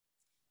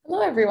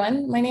Hello,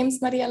 everyone. My name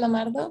is Maria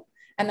Lamardo,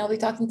 and I'll be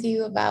talking to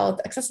you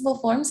about accessible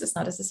forms. It's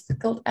not as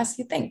difficult as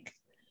you think.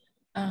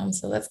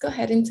 So let's go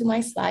ahead into my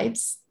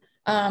slides.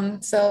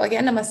 So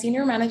again, I'm a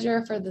senior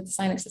manager for the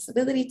design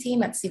accessibility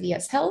team at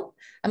CVS Health.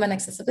 I'm an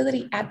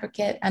accessibility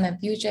advocate and a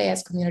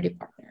Vue.js Community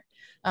Partner.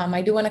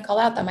 I do want to call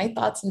out that my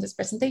thoughts in this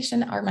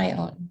presentation are my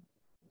own.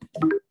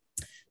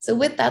 So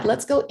with that,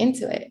 let's go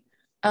into it.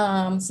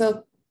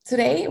 So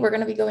today, we're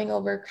going to be going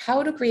over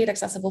how to create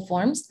accessible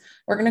forms.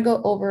 We're going to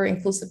go over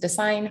inclusive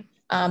design,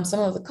 some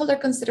of the color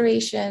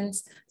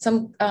considerations,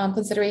 some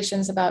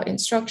considerations about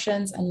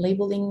instructions and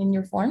labeling in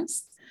your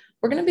forms.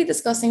 We're going to be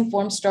discussing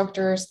form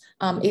structures,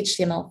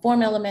 HTML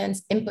form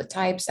elements, input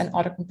types, and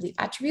autocomplete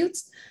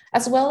attributes,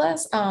 as well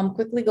as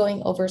quickly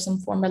going over some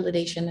form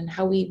validation and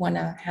how we want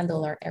to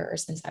handle our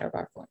errors inside of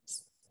our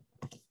forms.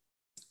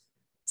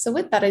 So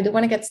with that, I do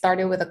want to get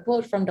started with a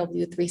quote from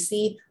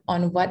W3C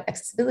on what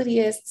accessibility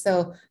is.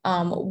 So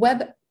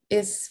web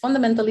is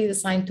fundamentally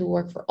designed to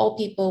work for all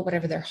people,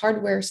 whatever their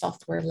hardware,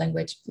 software,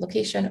 language,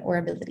 location, or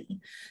ability.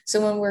 So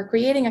when we're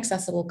creating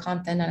accessible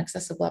content and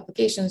accessible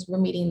applications, we're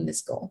meeting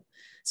this goal.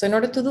 So in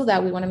order to do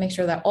that, we want to make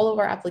sure that all of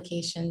our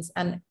applications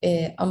and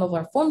all of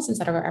our forms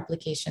inside of our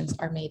applications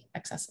are made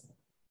accessible.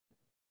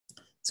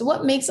 So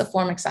what makes a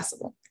form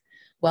accessible?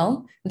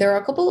 Well, there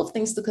are a couple of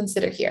things to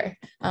consider here.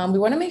 We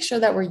want to make sure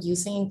that we're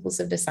using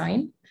inclusive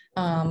design.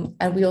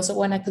 And we also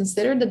want to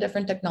consider the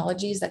different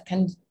technologies that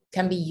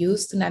can be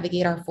used to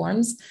navigate our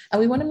forms. And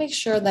we want to make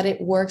sure that it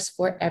works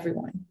for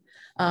everyone.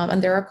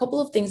 And there are a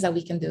couple of things that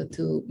we can do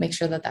to make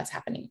sure that that's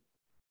happening.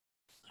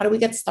 How do we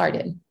get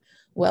started?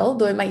 Well,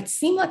 though it might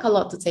seem like a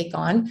lot to take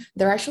on,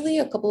 there are actually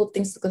a couple of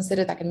things to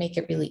consider that can make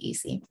it really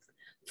easy.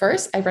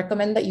 First, I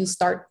recommend that you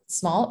start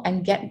small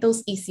and get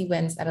those easy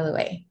wins out of the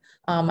way.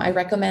 I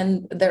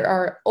recommend there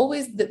are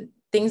always the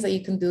things that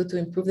you can do to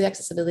improve the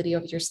accessibility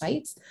of your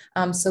sites.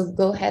 So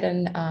go ahead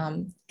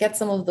and get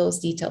some of those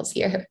details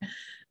here.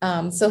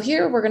 So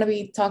here we're going to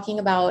be talking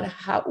about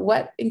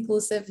what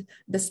inclusive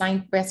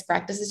design best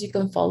practices you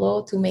can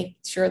follow to make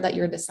sure that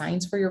your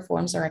designs for your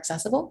forms are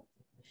accessible.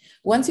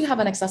 Once you have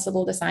an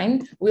accessible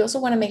design, we also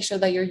want to make sure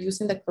that you're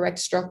using the correct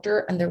structure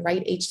and the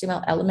right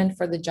HTML element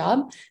for the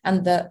job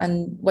and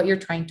what you're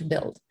trying to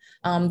build.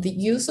 The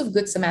use of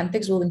good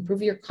semantics will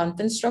improve your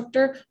content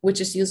structure,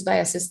 which is used by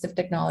assistive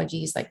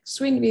technologies like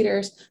screen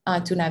readers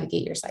to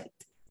navigate your site.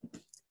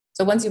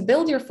 So once you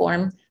build your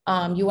form,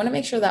 you want to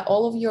make sure that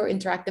all of your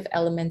interactive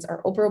elements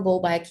are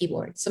operable by a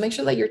keyboard. So make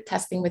sure that you're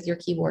testing with your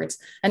keyboards,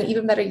 and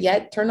even better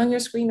yet, turn on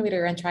your screen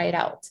reader and try it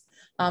out.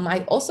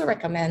 I also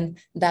recommend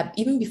that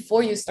even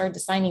before you start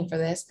designing for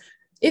this,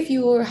 if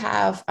you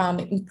have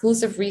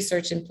inclusive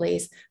research in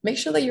place, make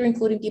sure that you're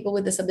including people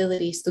with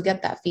disabilities to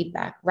get that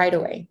feedback right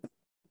away.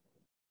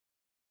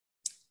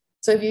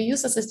 So if you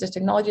use assistive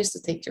technologies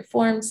to take your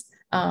forms,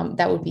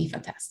 that would be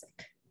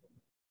fantastic.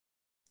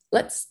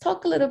 Let's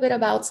talk a little bit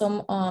about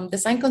some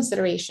design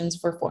considerations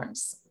for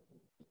forms.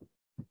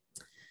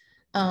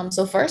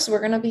 So first, we're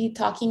going to be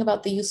talking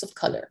about the use of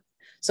color.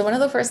 So one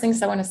of the first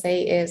things I want to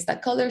say is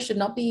that color should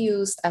not be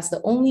used as the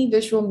only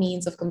visual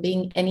means of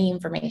conveying any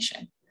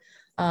information.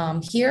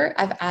 Here,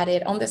 I've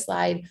added on the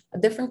slide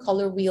different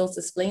color wheels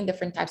displaying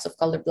different types of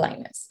color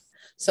blindness.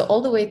 So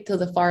all the way to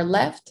the far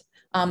left,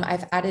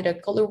 I've added a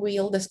color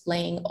wheel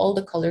displaying all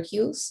the color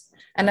hues.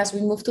 And as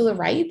we move to the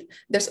right,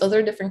 there's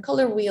other different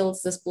color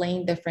wheels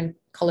displaying different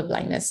color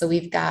blindness. So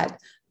we've got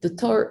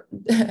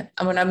I'm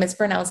going to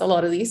mispronounce a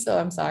lot of these, so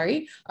I'm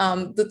sorry.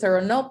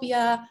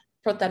 Deuteranopia,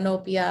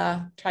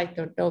 protanopia,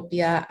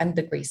 trichotopia, and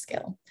the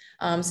grayscale.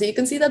 So you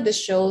can see that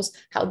this shows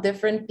how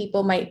different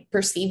people might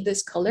perceive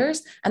these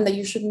colors and that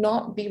you should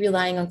not be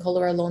relying on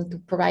color alone to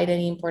provide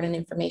any important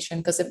information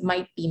because it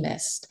might be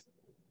missed.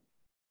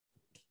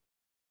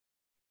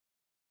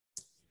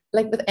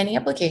 Like with any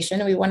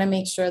application, we want to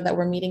make sure that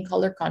we're meeting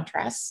color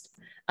contrast.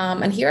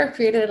 And here I've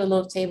created a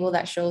little table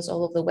that shows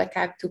all of the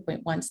WCAG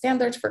 2.1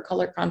 standards for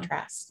color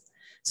contrast.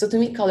 So to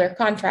meet color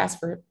contrast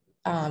for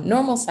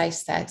normal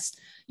size text,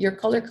 your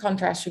color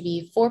contrast should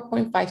be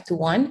 4.5 to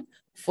 1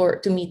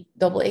 to meet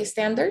AA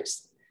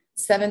standards,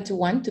 7 to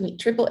 1 to meet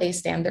AAA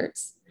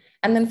standards.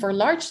 And then for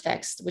large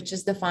text, which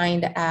is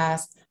defined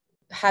as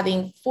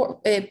having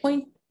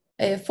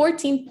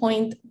 14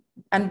 point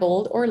and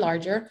bold or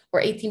larger, or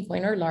 18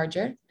 point or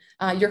larger,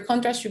 your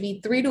contrast should be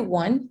 3 to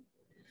 1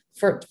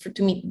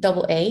 to meet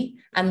AA,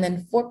 and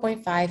then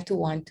 4.5 to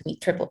 1 to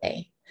meet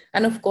AAA.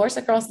 And of course,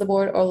 across the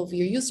board, all of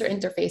your user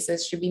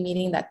interfaces should be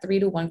meeting that 3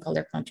 to 1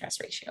 color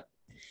contrast ratio.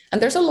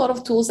 And there's a lot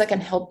of tools that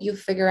can help you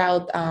figure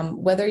out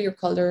whether your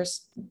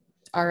colors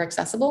are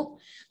accessible.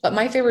 But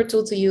my favorite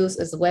tool to use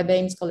is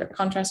WebAIM's Color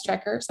Contrast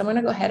Tracker. So I'm going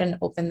to go ahead and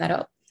open that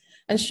up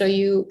and show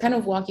you, kind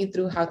of walk you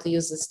through how to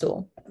use this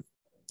tool.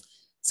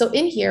 So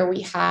in here,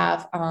 we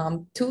have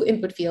 2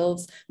 input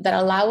fields that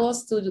allow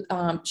us to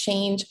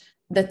change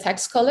the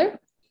text color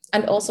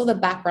and also the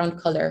background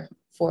color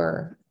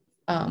for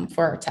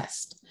for our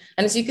test.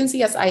 And as you can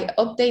see, as I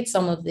update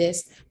some of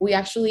this, we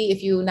actually,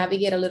 if you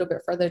navigate a little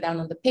bit further down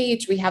on the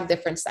page, we have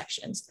different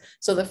sections.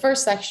 So the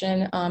first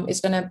section is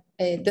going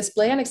to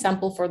display an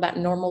example for that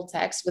normal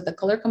text with the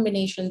color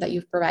combination that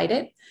you've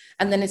provided.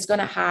 And then it's going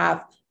to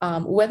have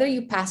whether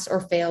you passed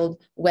or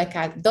failed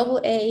WCAG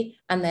AA,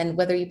 and then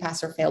whether you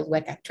passed or failed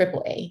WCAG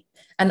AAA.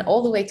 And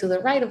all the way to the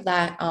right of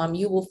that,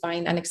 you will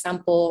find an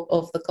example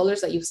of the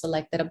colors that you've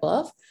selected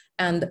above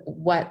and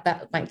what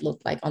that might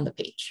look like on the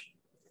page.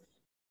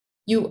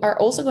 You are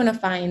also going to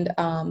find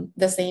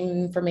the same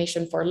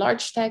information for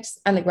large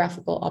text and the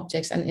graphical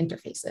objects and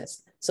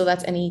interfaces. So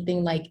that's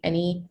anything like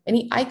any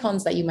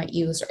icons that you might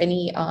use, or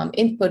any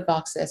input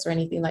boxes or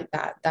anything like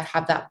that that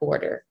have that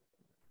border.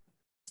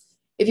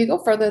 If you go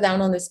further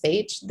down on this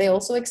page, they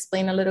also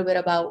explain a little bit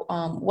about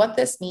what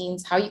this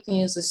means, how you can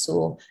use this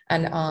tool,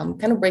 and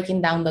kind of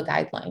breaking down the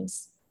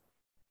guidelines.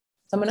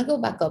 So I'm going to go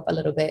back up a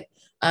little bit.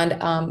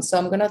 And so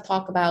I'm going to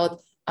talk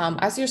about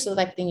as you're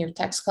selecting your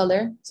text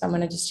color. So I'm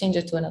going to just change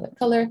it to another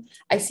color.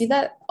 I see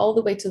that all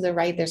the way to the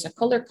right, there's a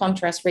color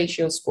contrast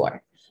ratio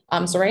score.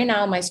 So right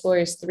now my score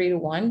is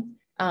 3:1.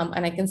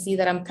 And I can see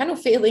that I'm kind of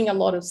failing a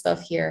lot of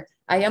stuff here.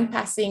 I am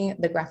passing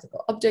the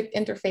graphical object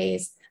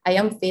interface. I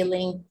am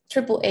failing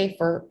AAA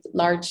for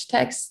large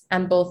text,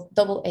 and both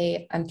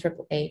AA and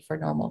AAA for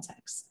normal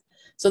text.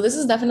 So this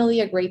is definitely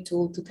a great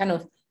tool to kind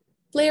of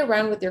play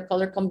around with your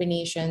color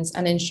combinations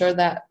and ensure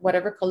that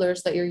whatever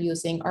colors that you're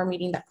using are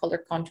meeting that color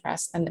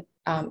contrast and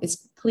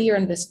is clear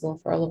and visible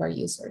for all of our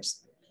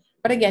users.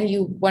 But again,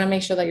 you want to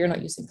make sure that you're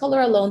not using color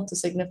alone to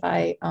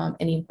signify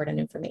any important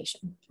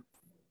information.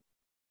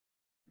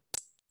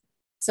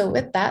 So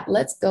with that,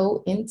 let's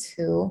go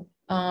into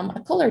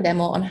a color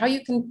demo on how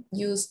you can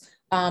use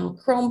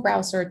Chrome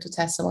browser to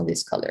test some of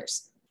these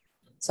colors.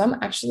 So I'm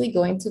actually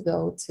going to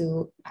go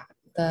to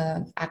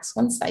the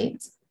Ax1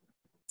 site.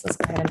 So let's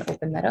go ahead and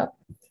open that up.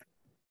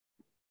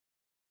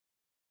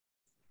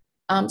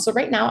 So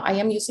right now I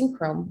am using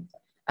Chrome,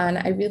 and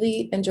I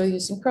really enjoy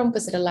using Chrome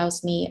because it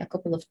allows me a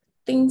couple of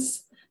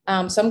things.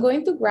 So I'm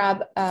going to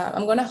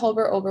I'm going to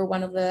hover over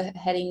one of the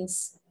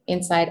headings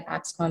inside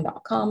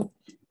axcon.com,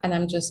 and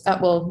I'm just,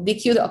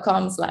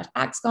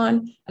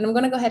 vq.com/axcon, and I'm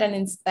going to go ahead and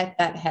inspect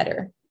that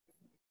header.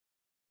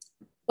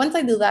 Once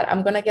I do that,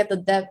 I'm going to get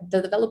the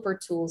developer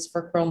tools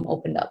for Chrome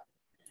opened up.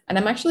 And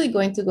I'm actually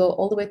going to go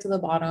all the way to the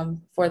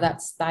bottom for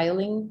that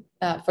styling,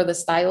 for the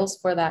styles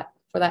for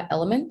that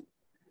element.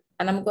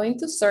 And I'm going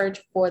to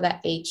search for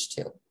that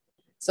H2.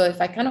 So if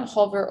I kind of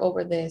hover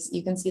over this,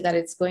 you can see that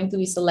it's going to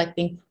be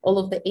selecting all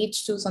of the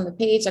H2s on the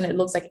page, and it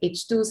looks like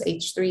H2s,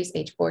 H3s,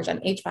 H4s,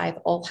 and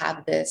H5 all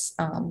have this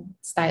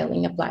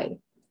styling applied.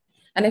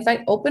 And if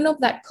I open up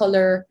that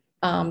color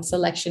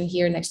selection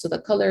here next to the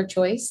color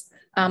choice,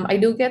 I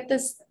do get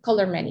this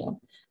color menu,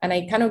 and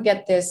I kind of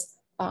get this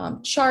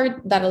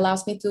chart that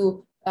allows me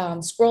to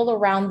scroll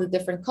around the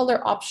different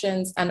color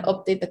options and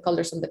update the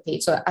colors on the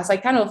page. So as I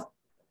kind of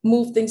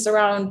move things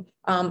around,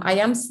 I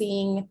am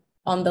seeing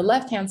on the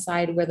left-hand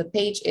side where the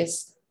page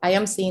is, I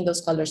am seeing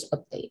those colors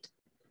update.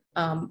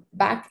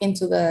 Back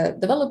into the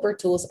developer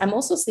tools, I'm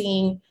also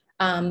seeing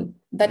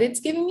that it's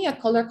giving me a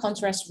color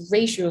contrast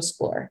ratio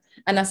score.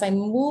 And as I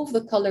move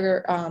the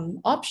color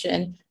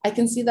option, I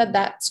can see that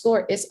that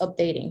score is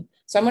updating.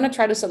 So I'm going to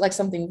try to select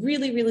something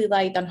really, really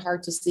light and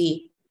hard to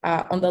see.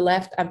 On the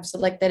left, I've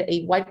selected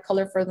a white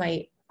color for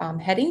my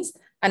headings,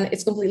 and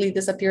it's completely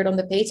disappeared on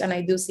the page. And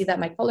I do see that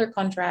my color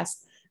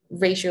contrast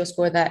ratio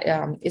score that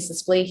is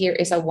displayed here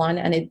is a 1,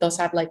 and it does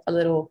have like a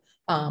little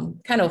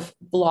kind of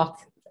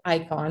block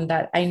icon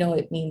that I know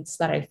it means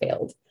that I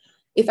failed.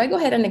 If I go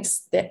ahead and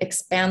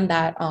expand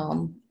that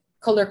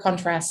color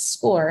contrast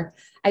score,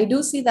 I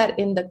do see that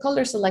in the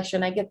color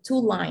selection, I get 2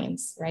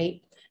 lines,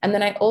 right? And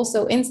then I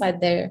also, inside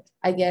there,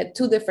 I get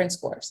 2 different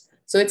scores.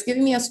 So it's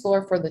giving me a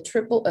score for the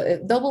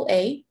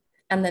AA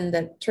and then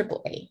the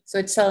AAA. So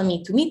it's telling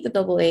me to meet the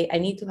AA, I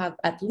need to have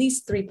at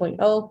least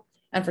 3.0,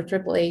 and for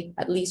AAA,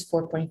 at least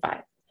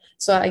 4.5.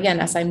 So again,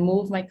 as I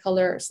move my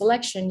color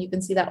selection, you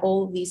can see that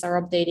all of these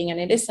are updating, and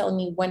it is telling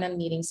me when I'm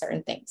meeting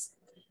certain things.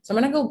 So I'm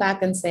going to go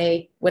back and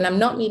say, when I'm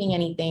not meeting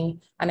anything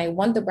and I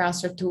want the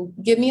browser to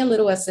give me a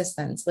little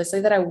assistance, let's say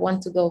that I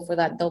want to go for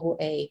that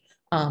AA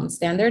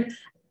standard,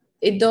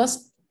 it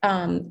does,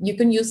 you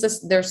can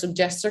use their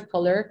suggested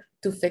color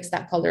to fix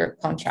that color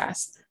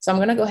contrast. So I'm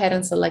going to go ahead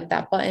and select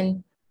that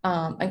button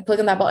and click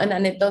on that button,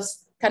 and it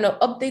does kind of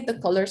update the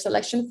color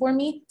selection for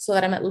me so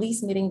that I'm at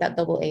least meeting that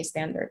AA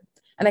standard.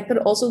 And I could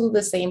also do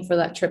the same for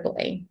that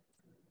AAA.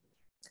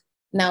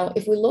 Now,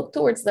 if we look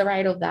towards the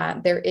right of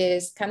that, there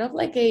is kind of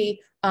like a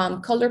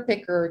color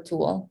picker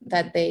tool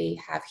that they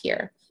have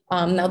here.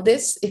 Now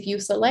this, if you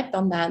select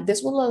on that,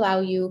 this will allow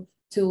you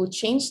to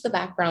change the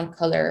background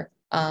color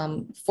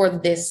for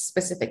this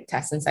specific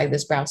test inside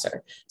this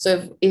browser.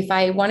 So if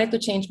I wanted to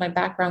change my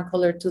background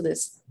color to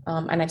this,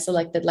 and I've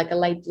selected like a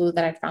light blue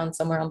that I found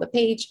somewhere on the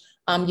page,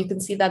 you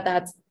can see that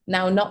that's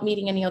now not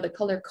meeting any other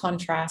color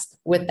contrast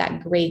with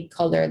that gray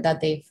color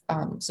that they've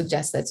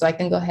suggested. So I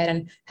can go ahead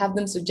and have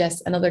them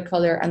suggest another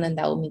color, and then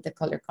that will meet the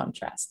color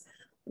contrast.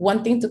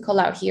 One thing to call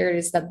out here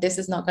is that this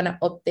is not going to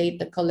update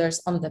the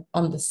colors on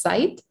the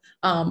site,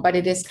 but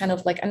it is kind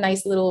of like a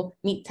nice little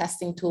neat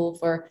testing tool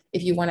for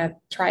if you want to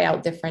try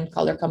out different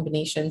color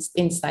combinations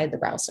inside the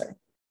browser.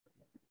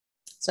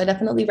 So I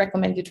definitely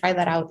recommend you try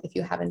that out if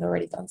you haven't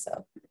already done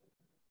so.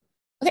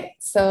 Okay,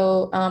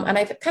 so, and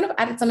I've kind of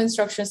added some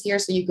instructions here.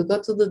 So you could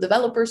go to the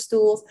developers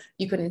tools,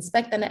 you could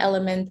inspect an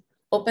element,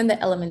 open the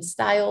element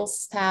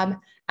styles tab,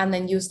 and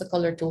then use the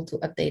color tool to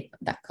update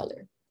that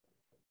color.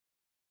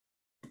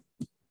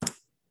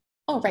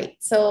 All right,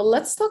 so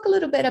let's talk a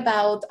little bit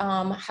about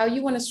how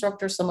you want to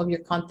structure some of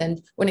your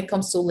content when it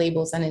comes to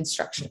labels and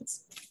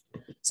instructions.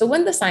 So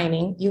when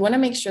designing, you want to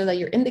make sure that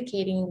you're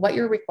indicating what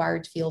your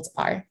required fields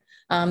are.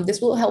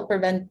 This will help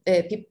prevent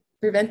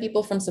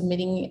people from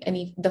submitting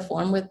the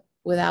form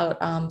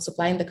without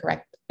supplying the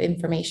correct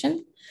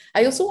information.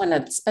 I also want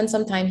to spend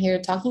some time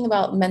here talking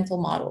about mental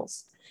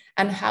models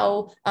and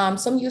how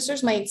some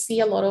users might see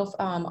a lot of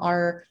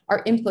our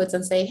inputs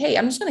and say, hey,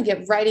 I'm just going to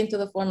get right into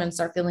the form and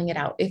start filling it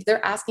out. If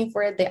they're asking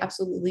for it, they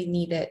absolutely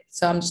need it.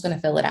 So I'm just going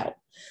to fill it out.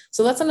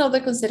 So that's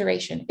another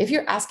consideration. If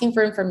you're asking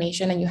for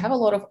information and you have a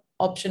lot of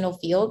optional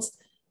fields,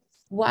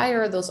 why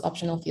are those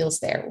optional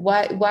fields there?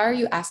 Why are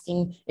you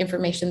asking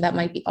information that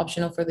might be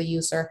optional for the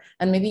user?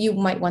 And maybe you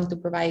might want to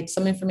provide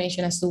some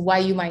information as to why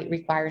you might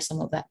require some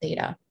of that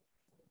data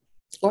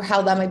or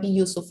how that might be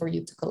useful for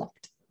you to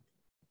collect.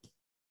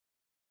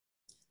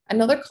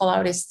 Another call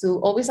out is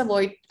to always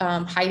avoid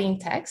hiding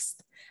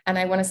text. And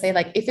I want to say,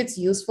 like, if it's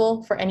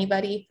useful for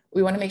anybody,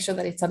 we want to make sure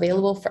that it's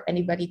available for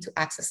anybody to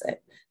access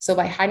it. So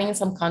by hiding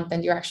some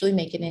content, you're actually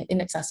making it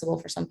inaccessible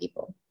for some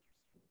people.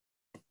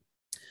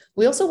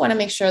 We also want to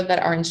make sure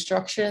that our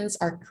instructions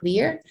are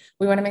clear.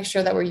 We want to make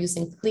sure that we're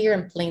using clear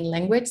and plain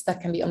language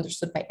that can be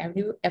understood by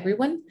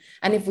everyone.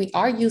 And if we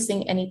are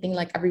using anything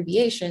like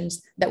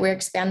abbreviations, that we're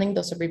expanding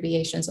those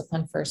abbreviations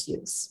upon first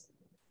use.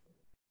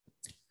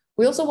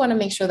 We also want to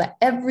make sure that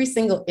every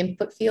single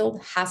input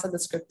field has a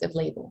descriptive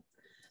label.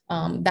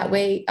 That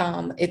way,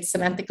 it's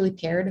semantically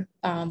paired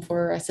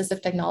for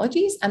assistive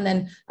technologies, and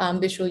then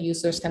visual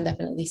users can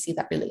definitely see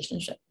that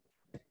relationship.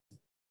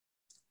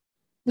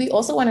 We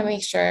also want to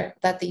make sure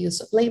that the use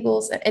of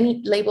labels,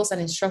 any labels and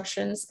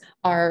instructions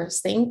are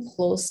staying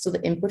close to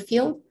the input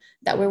field.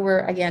 That way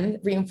we're, again,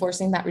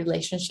 reinforcing that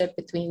relationship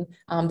between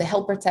the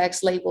helper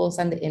text, labels,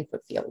 and the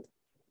input field.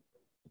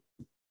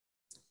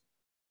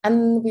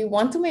 And we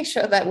want to make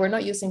sure that we're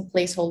not using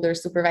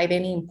placeholders to provide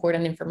any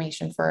important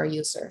information for our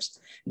users.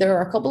 There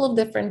are a couple of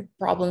different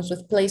problems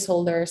with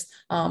placeholders.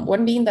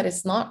 One being that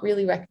it's not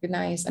really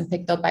recognized and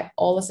picked up by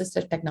all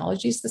assistive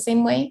technologies the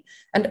same way.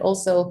 And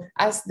also,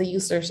 as the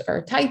users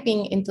are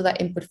typing into that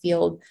input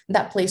field,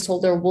 that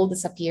placeholder will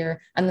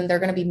disappear, and then they're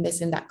going to be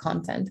missing that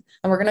content.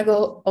 And we're going to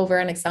go over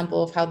an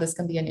example of how this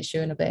can be an issue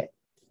in a bit.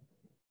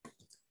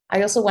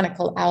 I also want to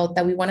call out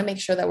that we want to make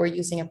sure that we're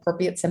using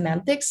appropriate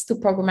semantics to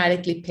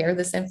programmatically pair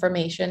this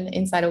information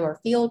inside of our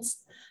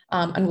fields,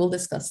 and we'll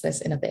discuss this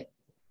in a bit.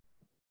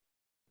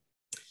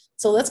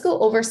 So let's go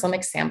over some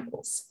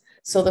examples.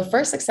 So the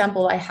first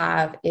example I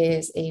have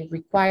is a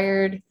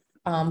required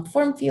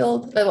form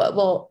field,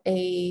 well,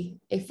 a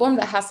form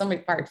that has some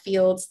required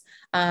fields.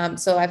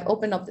 So I've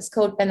opened up this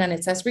code pen and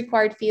it says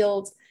required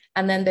fields,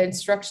 and then the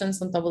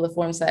instructions on top of the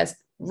form says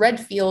red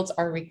fields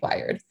are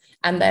required.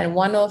 And then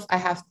I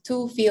have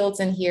two fields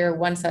in here.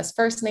 One says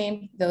first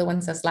name, the other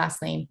one says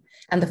last name.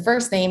 And the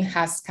first name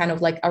has kind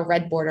of like a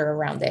red border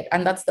around it.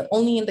 And that's the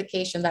only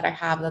indication that I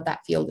have that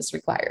that field is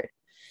required.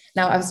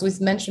 Now, as we've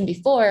mentioned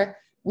before,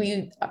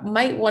 we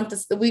will want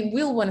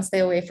to stay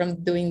away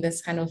from doing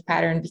this kind of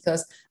pattern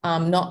because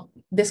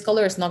this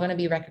color is not going to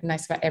be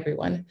recognized by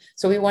everyone.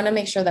 So we want to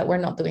make sure that we're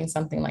not doing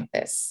something like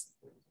this.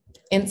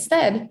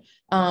 Instead,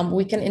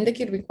 we can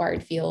indicate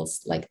required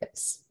fields like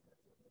this.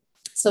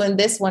 So in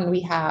this one,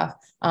 we have,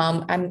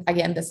 and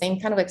again, the same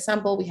kind of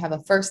example, we have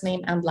a first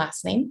name and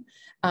last name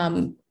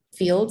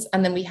fields,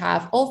 and then we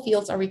have all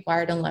fields are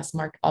required unless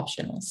marked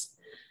optionals.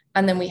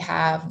 And then we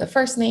have the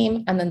first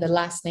name, and then the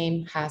last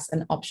name has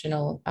an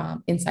optional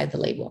inside the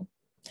label.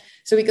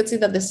 So we could see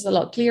that this is a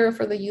lot clearer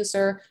for the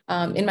user.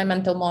 In my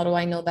mental model,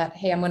 I know that,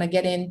 hey, I'm going to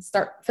get in,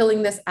 start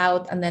filling this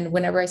out, and then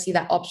whenever I see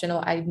that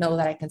optional, I know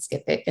that I can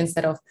skip it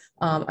instead of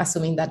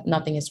assuming that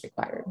nothing is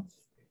required.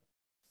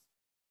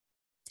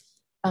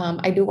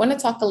 I do want to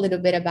talk a little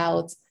bit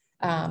about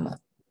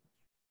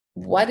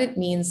what it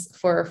means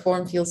for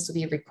form fields to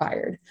be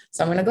required.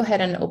 So I'm going to go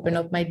ahead and open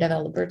up my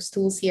developers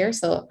tools here.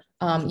 So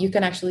you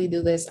can actually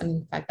do this. And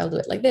in fact, I'll do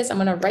it like this. I'm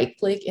going to right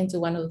click into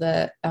one of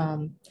the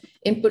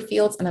input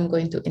fields and I'm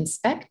going to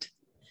inspect.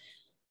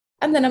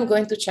 And then I'm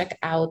going to check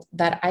out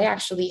that I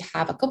actually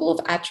have a couple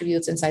of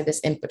attributes inside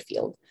this input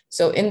field.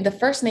 So in the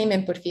first name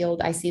input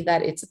field, I see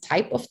that it's a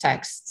type of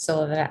text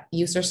so that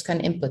users can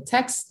input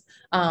text.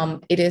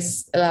 It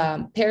is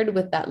paired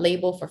with that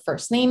label for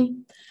first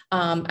name.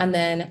 And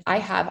then I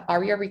have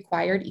aria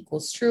required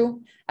equals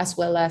true, as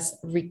well as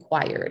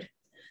required.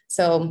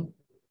 So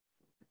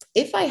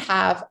if I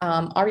have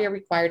ARIA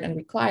required and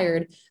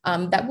required,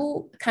 that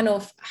will kind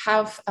of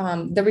have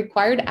the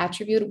required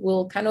attribute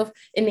will kind of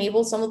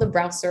enable some of the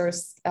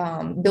browser's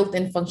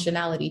built-in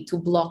functionality to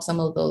block some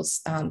of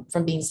those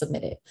from being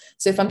submitted.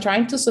 So if I'm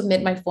trying to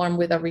submit my form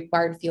with a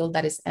required field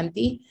that is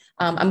empty,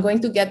 I'm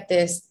going to get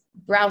this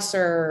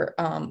browser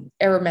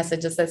error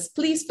message that says,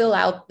 please fill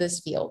out this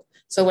field.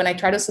 So when I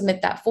try to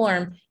submit that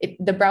form,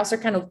 the browser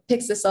kind of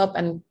picks this up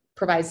and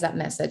provides that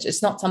message.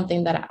 It's not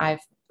something that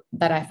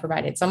I've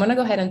provided. So I'm gonna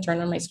go ahead and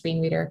turn on my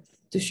screen reader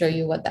to show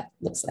you what that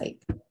looks like.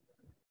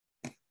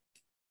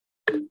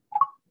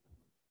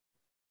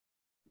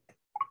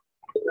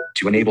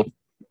 To enable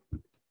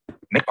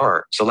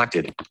R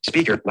selected,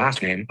 speaker,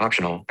 last name,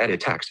 optional, edit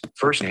text,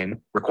 first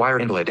name,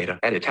 required invalid data,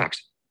 edit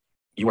text.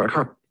 You are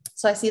current.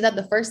 So I see that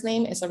the first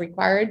name is a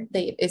required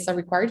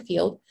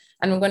field,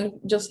 and I'm going to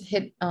just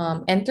hit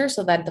enter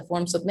so that the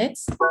form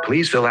submits.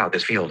 Please fill out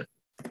this field.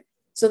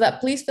 So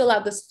that please fill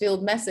out this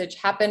field message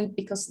happened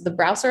because the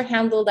browser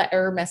handled that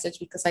error message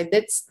because I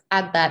did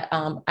add that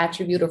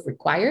attribute of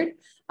required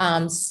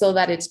so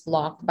that it's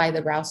blocked by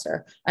the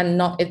browser and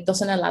it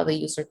doesn't allow the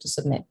user to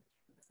submit.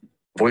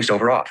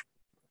 VoiceOver off.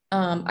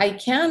 I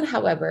can,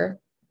 however,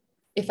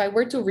 if I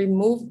were to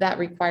remove that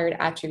required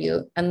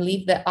attribute and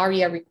leave the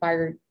ARIA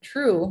required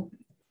true,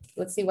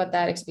 let's see what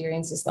that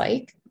experience is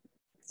like.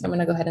 So I'm going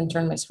to go ahead and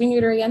turn my screen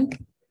reader again.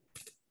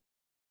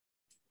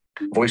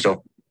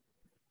 VoiceOver.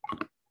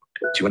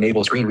 To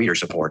enable screen reader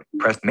support,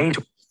 press main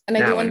tool.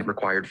 And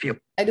required field.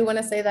 I do want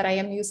to say that I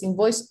am using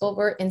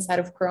VoiceOver inside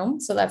of Chrome.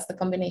 So that's the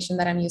combination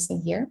that I'm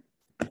using here.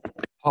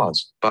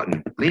 Pause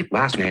button, leave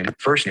last name,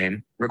 first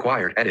name,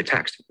 required, edit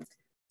text.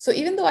 So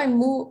even though I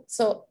move,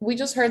 so we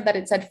just heard that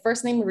it said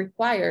first name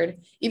required,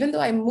 even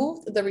though I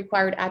moved the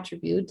required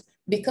attribute,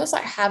 because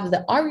I have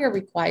the ARIA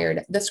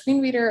required, the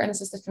screen reader and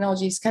assistive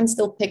technologies can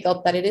still pick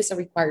up that it is a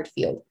required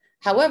field.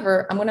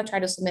 However, I'm going to try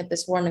to submit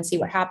this form and see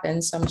what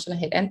happens. So I'm just going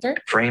to hit enter.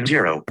 Frame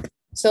 0.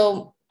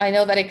 So I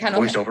know that it kind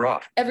of VoiceOver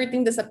off.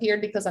 Everything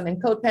disappeared because I'm in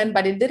CodePen,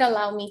 but it did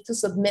allow me to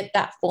submit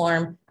that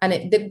form and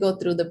it did go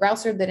through. The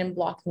browser didn't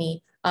block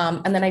me.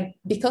 And then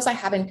because I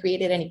haven't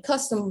created any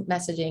custom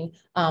messaging,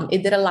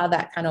 it did allow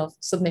that kind of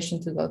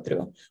submission to go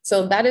through.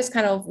 So that is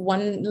kind of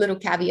one little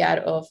caveat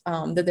of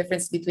the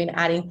difference between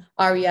adding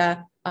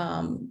ARIA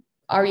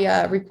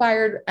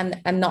required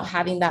and not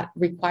having that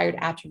required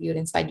attribute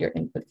inside your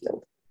input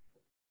field.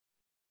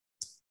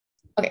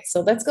 Okay,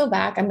 so let's go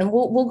back and then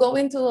we'll go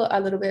into a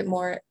little bit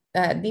more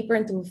deeper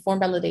into form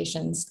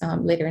validations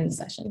later in the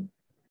session.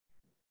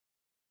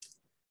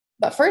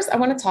 But first, I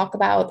want to talk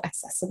about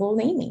accessible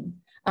naming.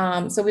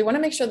 So we want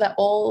to make sure that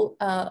all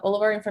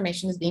of our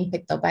information is being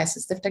picked up by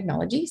assistive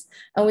technologies.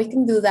 And we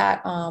can do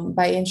that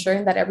by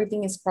ensuring that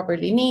everything is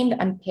properly named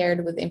and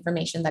paired with the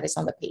information that is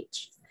on the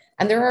page.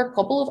 And there are a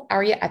couple of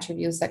ARIA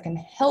attributes that can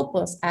help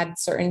us add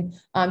certain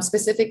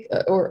specific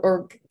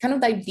or kind of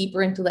dive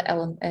deeper into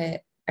the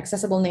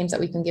accessible names that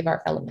we can give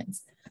our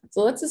elements.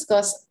 So let's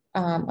discuss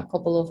a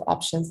couple of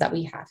options that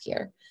we have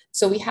here.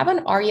 So we have an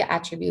ARIA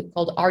attribute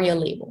called ARIA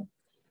label.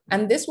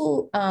 And this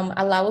will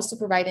allow us to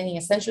provide any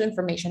essential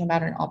information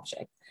about an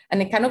object.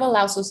 And it kind of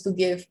allows us to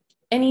give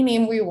any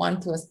name we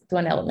want to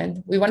an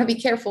element. We want to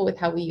be careful with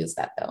how we use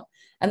that though.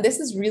 And this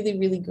is really,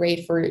 really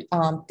great for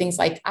things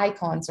like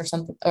icons or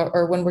something,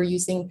 or when we're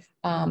using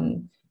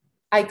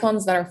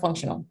icons that are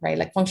functional, right?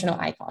 Like functional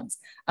icons.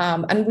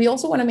 And we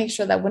also want to make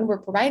sure that when we're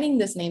providing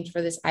these names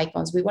for these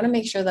icons, we want to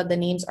make sure that the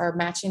names are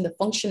matching the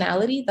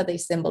functionality that they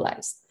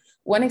symbolize.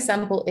 One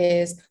example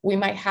is we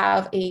might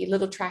have a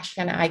little trash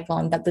can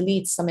icon that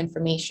deletes some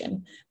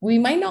information. We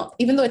might not,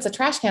 even though it's a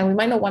trash can, we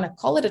might not want to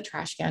call it a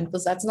trash can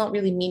because that's not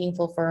really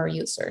meaningful for our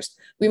users.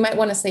 We might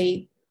want to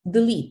say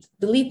delete.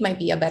 Delete might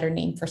be a better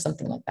name for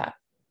something like that.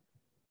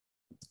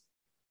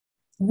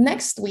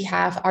 Next, we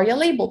have ARIA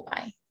labeled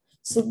by.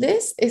 So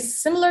this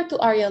is similar to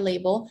ARIA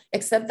label,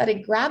 except that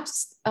it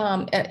grabs,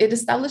 it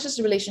establishes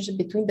a relationship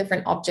between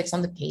different objects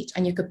on the page,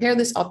 and you compare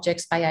these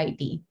objects by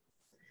ID.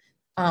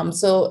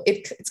 So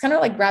it's kind of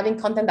like grabbing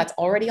content that's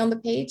already on the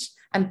page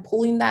and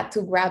pulling that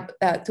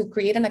to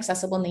create an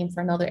accessible name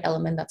for another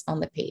element that's on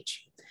the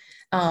page.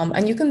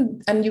 And you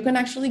can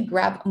actually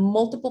grab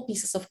multiple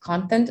pieces of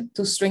content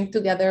to string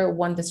together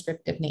one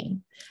descriptive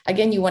name.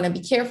 Again, you want to be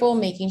careful,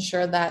 making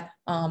sure that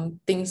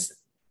things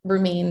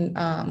remain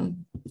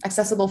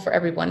accessible for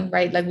everyone,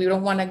 right? Like we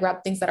don't want to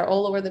grab things that are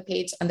all over the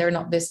page and they're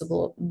not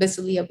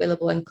visibly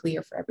available and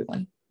clear for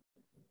everyone.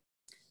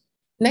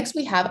 Next,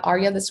 we have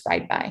ARIA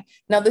described by.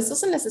 Now, this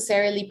doesn't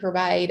necessarily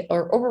provide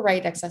or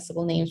override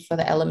accessible names for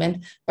the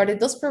element, but it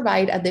does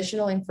provide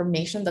additional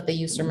information that the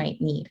user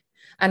might need.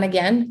 And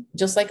again,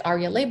 just like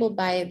ARIA labeled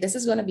by, this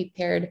is going to be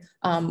paired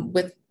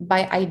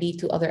by ID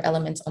to other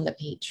elements on the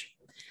page.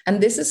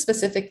 And this is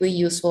specifically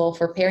useful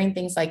for pairing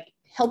things like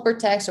helper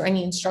text or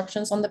any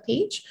instructions on the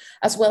page,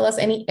 as well as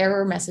any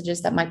error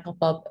messages that might pop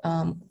up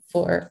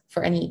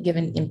for any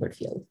given input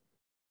field.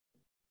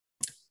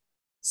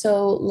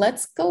 So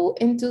let's go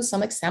into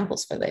some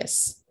examples for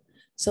this.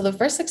 So the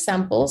first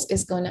examples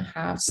is going to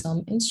have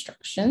some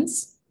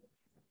instructions.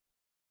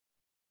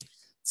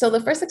 So the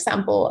first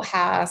example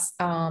has,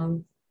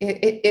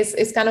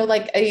 it's kind of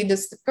like a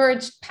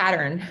discouraged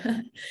pattern,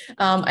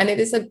 and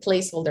it is a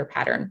placeholder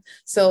pattern.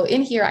 So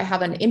in here, I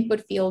have an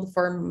input field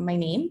for my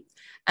name,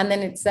 and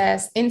then it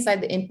says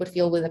inside the input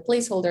field with a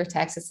placeholder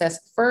text, it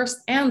says first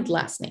and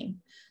last name.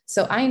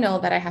 So I know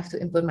that I have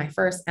to input my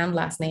first and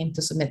last name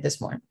to submit this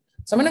form.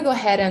 So I'm going to go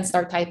ahead and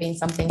start typing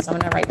something. So I'm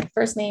going to write my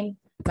first name,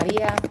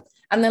 Maria.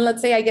 And then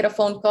let's say I get a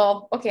phone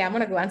call. Okay, I'm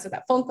going to go answer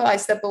that phone call. I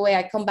step away.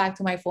 I come back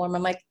to my form.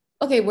 I'm like,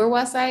 okay, where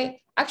was I?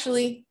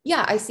 Actually,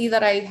 yeah, I see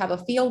that I have a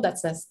field that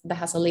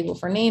has a label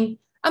for name.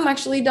 I'm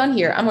actually done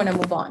here. I'm going to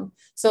move on.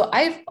 So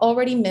I've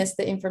already missed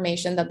the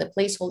information that the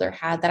placeholder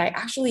had that I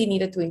actually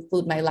needed to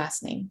include my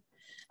last name.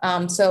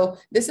 So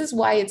this is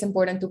why it's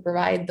important to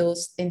provide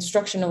those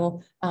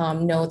instructional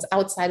notes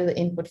outside of the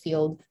input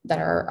field that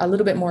are a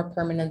little bit more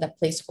permanent that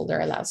placeholder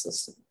allows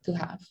us to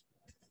have.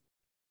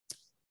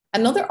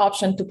 Another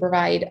option to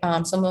provide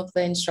some of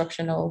the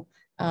instructions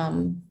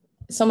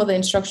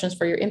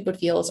for your input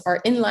fields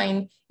are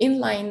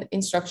inline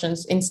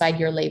instructions inside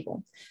your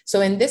label.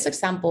 So in this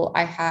example,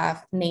 I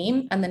have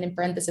name, and then in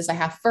parentheses, I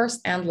have first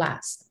and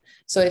last.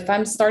 So if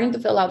I'm starting to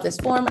fill out this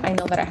form, I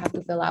know that I have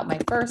to fill out my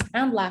first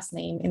and last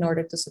name in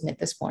order to submit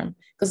this form,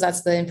 because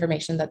that's the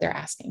information that they're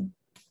asking.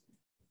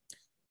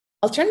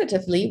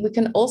 Alternatively, we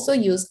can also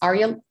use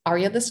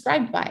ARIA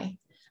described by.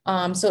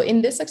 So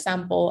in this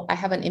example, I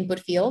have an input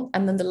field,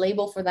 and then the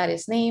label for that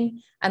is name.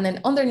 And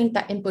then underneath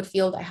that input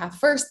field, I have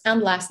first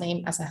and last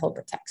name as a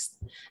helper text.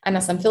 And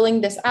as I'm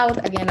filling this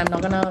out, again, I'm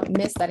not gonna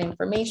miss that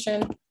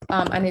information,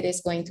 and it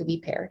is going to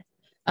be paired.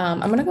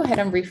 I'm gonna go ahead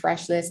and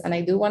refresh this, and I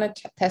do wanna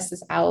test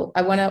this out.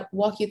 I wanna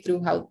walk you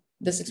through how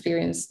this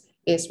experience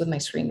is with my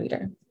screen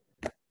reader.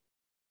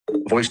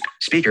 Voice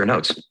speaker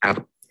notes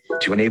app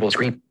to enable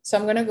screen. So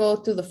I'm gonna go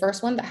to the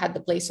first one that had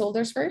the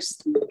placeholders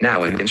first.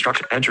 Now in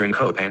instruction, entering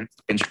code and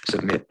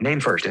submit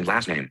name first and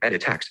last name, edit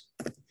text.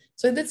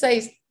 So it did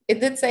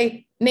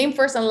say name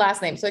first and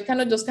last name. So it kind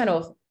of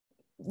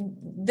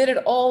did it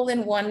all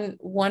in one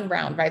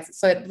round, right?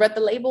 So it read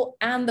the label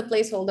and the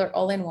placeholder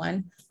all in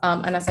one.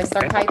 And as I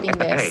start typing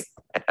this,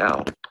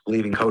 L,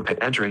 leaving code,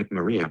 entering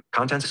Maria,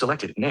 content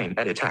selected, name,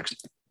 edit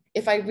text.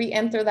 If I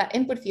re-enter that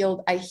input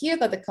field, I hear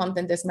that the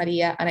content is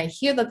Maria, and I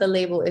hear that the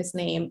label is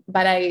name,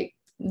 but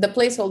the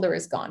placeholder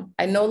is gone.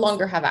 I no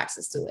longer have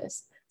access to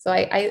this. So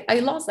I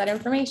lost that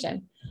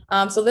information.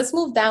 So let's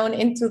move down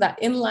into that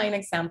inline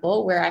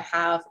example where I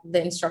have the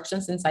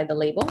instructions inside the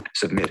label.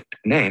 Submit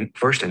name,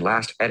 first and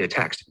last, edit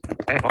text.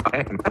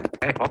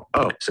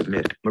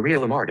 Submit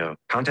Maria Lamardo,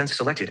 contents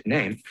selected,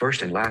 name,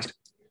 first and last.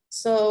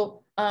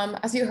 So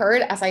as you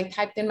heard, as I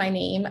typed in my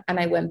name and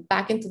I went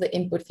back into the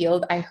input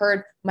field, I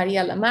heard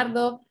Maria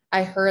Lamardo.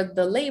 I heard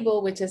the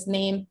label, which is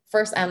name,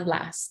 first and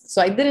last.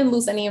 So I didn't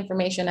lose any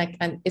information.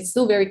 And it's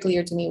still very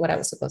clear to me what I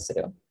was supposed to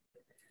do.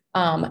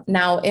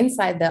 Now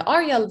inside the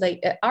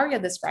ARIA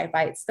described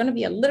by, it's going to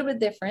be a little bit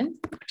different.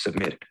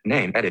 Submit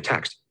name, edit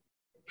text,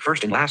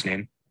 first and last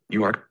name,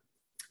 you are.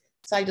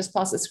 So I just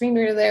paused the screen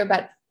reader there,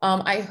 but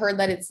I heard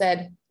that it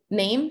said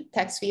name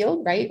text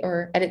field, right?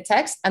 Or edit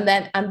text. And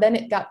then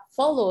it got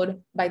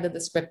followed by the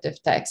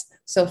descriptive text.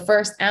 So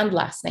first and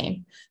last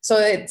name. So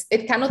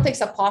it kind of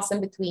takes a pause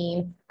in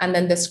between and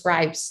then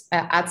describes,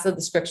 adds the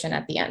description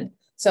at the end.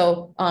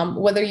 So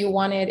whether you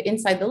want it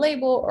inside the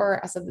label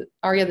or as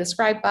ARIA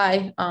described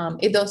by,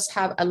 it does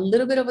have a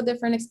little bit of a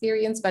different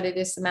experience, but it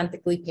is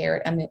semantically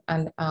paired and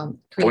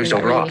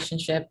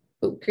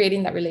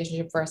creating that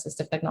relationship for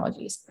assistive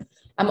technologies.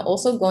 I'm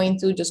also going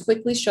to just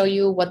quickly show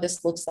you what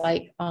this looks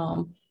like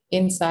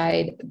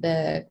inside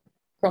the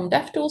Chrome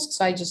DevTools.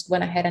 So I just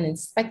went ahead and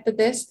inspected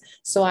this.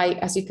 So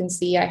as you can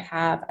see, I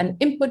have an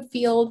input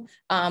field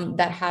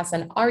that has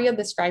an ARIA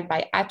described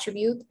by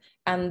attribute.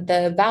 And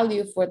the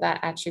value for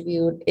that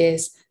attribute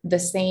is the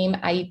same,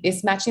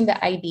 it's matching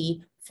the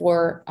ID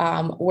for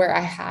where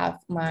I have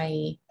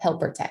my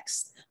helper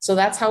text. So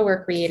that's how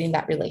we're creating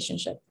that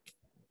relationship.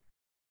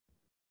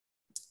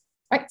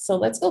 All right, so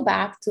let's go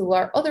back to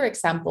our other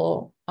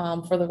example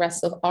for the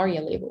rest of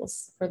ARIA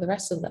labels,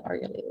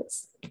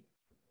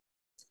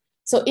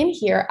 So in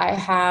here, I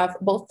have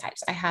both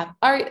types. I have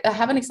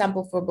an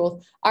example for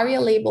both ARIA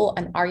label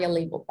and ARIA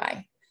label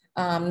by.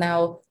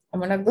 Now, I'm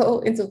gonna go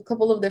into a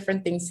couple of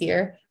different things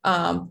here.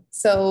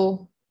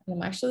 So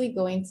I'm actually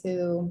going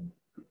to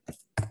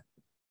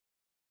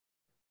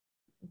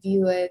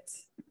view it.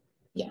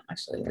 Yeah,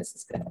 actually, this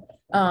is good.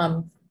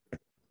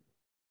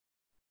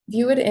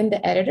 View it in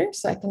the editor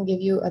so I can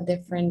give you a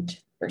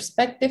different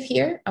perspective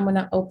here. I'm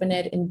gonna open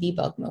it in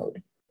debug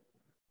mode.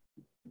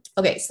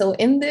 Okay, so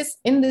in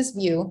this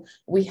view,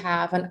 we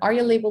have an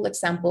ARIA label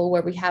example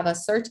where we have a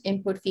search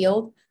input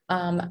field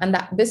and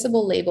that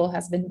visible label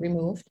has been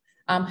removed.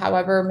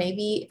 However,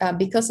 maybe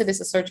because it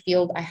is a search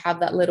field, I have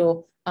that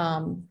little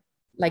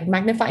like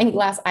magnifying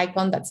glass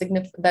icon that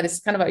is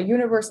kind of a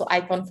universal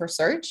icon for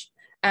search.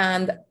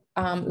 And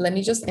let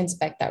me just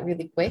inspect that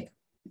really quick.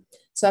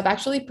 So I've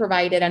actually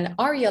provided an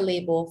ARIA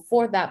label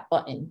for that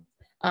button.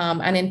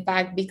 And in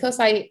fact, because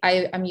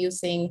I'm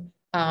using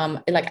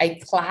like a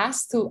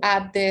class to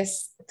add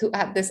this to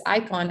add this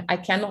icon, I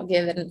cannot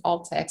give it an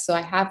alt text. So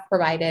I have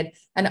provided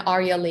an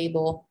ARIA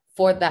label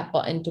for that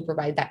button to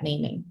provide that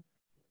naming.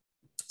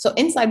 So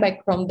inside my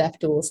Chrome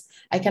DevTools,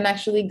 I can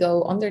actually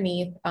go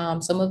underneath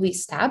some of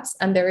these tabs,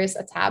 and there is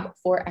a tab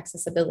for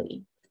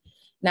accessibility.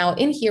 Now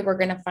in here, we're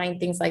gonna find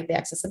things like the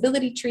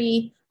accessibility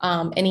tree,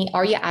 any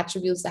ARIA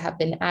attributes that have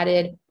been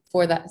added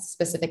for that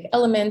specific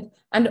element,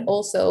 and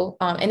also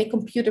any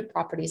computer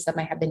properties that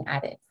might have been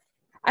added.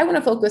 I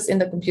wanna focus in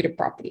the computer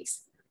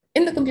properties.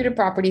 In the computer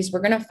properties,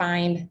 we're gonna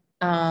find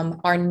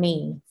our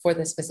name for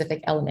the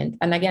specific element.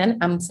 And again,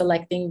 I'm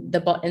selecting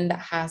the button that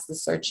has the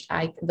search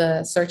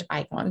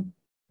icon.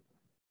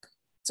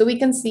 So we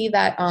can see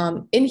that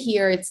in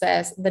here, it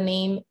says the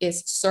name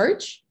is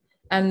search.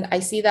 And I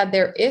see that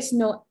there is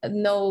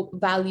no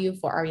value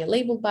for ARIA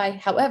labeled by.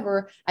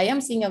 However, I am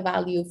seeing a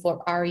value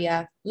for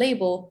ARIA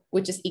label,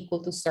 which is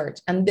equal to search.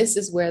 And this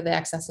is where the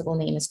accessible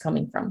name is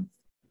coming from.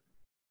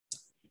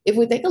 If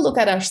we take a look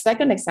at our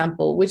second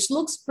example, which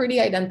looks pretty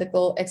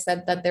identical,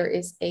 except that there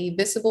is a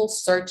visible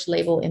search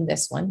label in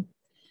this one,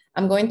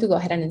 I'm going to go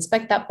ahead and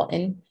inspect that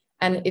button.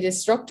 And it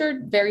is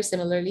structured very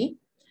similarly.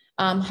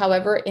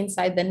 However,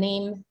 inside the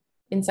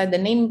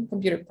name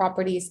computer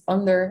properties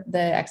under the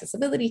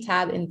accessibility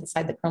tab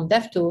inside the Chrome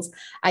DevTools,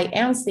 I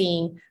am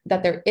seeing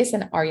that there is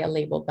an ARIA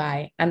labeled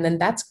by, and then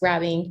that's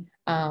grabbing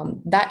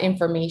that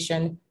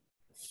information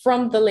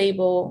from the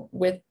label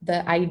with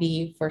the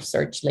ID for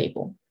search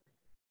label.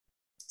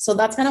 So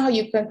that's kind of how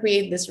you can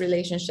create these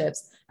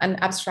relationships and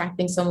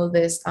abstracting some of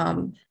this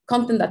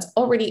content that's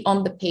already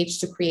on the page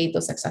to create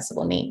those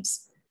accessible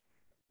names.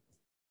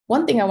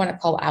 One thing I want to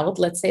call out,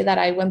 let's say that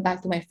I went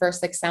back to my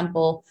first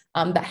example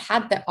that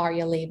had the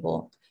ARIA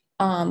label.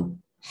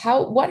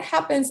 What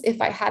happens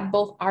if I had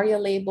both ARIA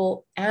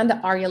label and the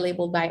ARIA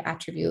labeled by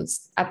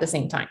attributes at the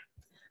same time?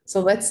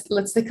 So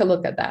let's take a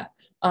look at that.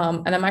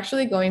 And I'm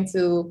actually going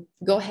to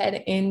go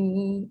ahead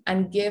and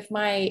give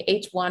my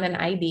H1 an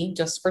ID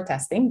just for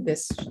testing.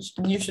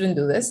 You shouldn't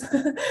do this,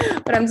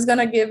 but I'm just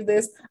gonna give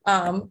this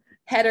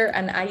header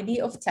an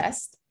ID of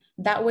test.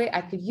 That way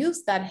I could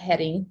use that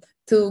heading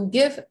to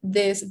give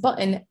this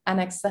button an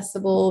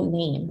accessible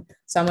name.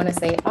 So I'm gonna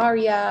say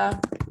ARIA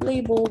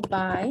labeled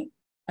by,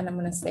 and I'm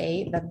gonna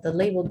say that the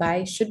labeled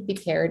by should be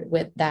paired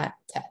with that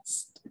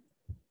test.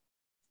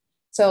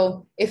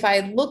 So if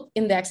I look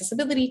in the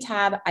accessibility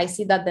tab, I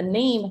see that the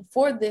name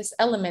for this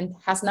element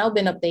has now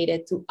been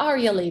updated to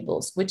ARIA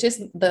labels, which is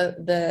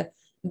the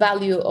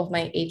value of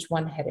my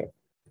H1 header.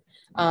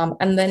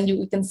 And then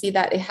you can see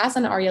that it has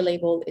an ARIA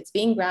label. It's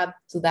being grabbed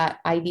to that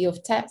ID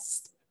of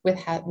test,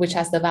 which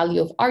has the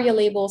value of ARIA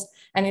labels,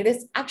 and it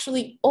is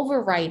actually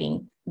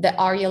overriding the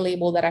ARIA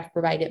label that I've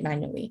provided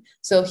manually.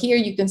 So here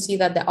you can see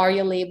that the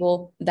ARIA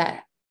label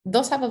that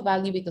does have a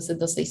value because it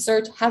does say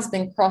search has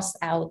been crossed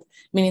out,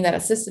 meaning that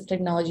assistive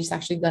technology is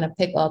actually going to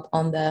pick up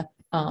on the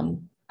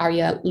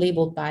ARIA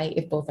labeled by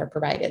if both are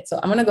provided. So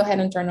I'm going to go ahead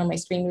and turn on my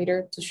screen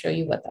reader to show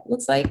you what that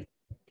looks like.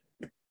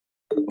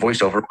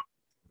 Voiceover.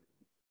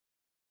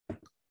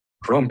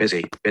 Chrome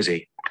busy.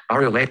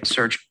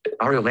 Search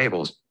ARIA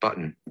labels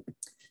button.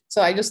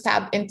 So I just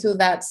tapped into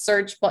that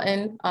search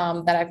button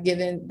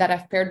that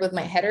I've paired with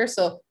my header.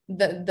 So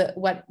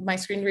what my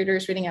screen reader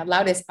is reading out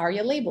loud is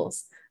ARIA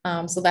labels.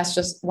 So that's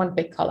just one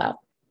big call out.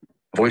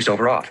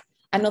 Voiceover off.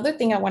 Another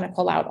thing I want to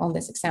call out on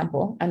this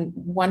example, and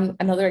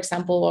another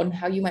example on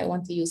how you might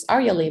want to use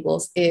ARIA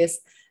labels is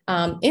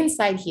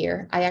inside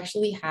here, I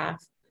actually have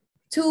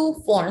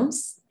two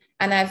forms,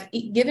 and I've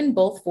given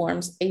both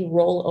forms a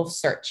role of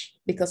search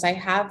because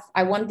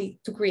I want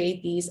to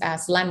create these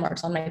as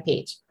landmarks on my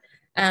page.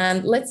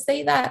 And let's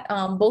say that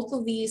both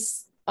of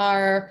these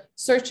are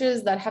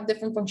searches that have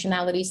different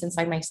functionalities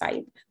inside my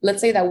site.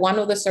 Let's say that one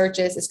of the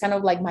searches is kind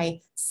of like my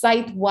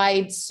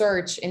site-wide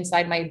search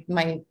inside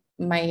my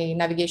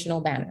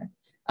navigational banner.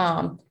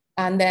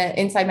 And then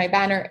inside my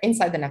banner,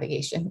 inside the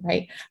navigation,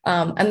 right?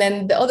 And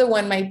then the other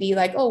one might be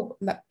like, oh,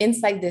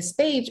 inside this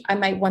page, I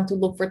might want to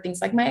look for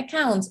things like my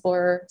accounts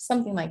or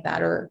something like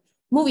that, or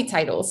movie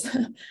titles.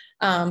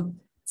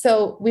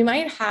 So we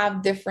might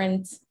have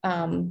different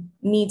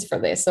needs for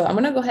this. So I'm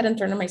gonna go ahead and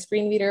turn on my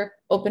screen reader,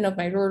 open up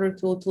my rotor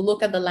tool to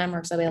look at the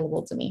landmarks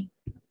available to me.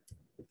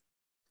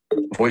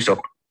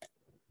 Voiceover.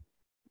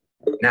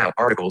 Now,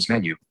 articles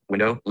menu,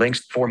 window,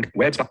 links, form,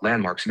 web,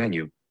 landmarks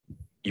menu.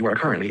 You are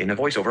currently in a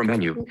voiceover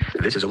menu.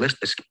 This is a list,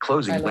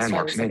 closing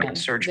landmarks menu,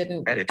 search,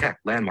 edit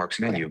text, landmarks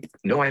menu,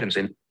 no items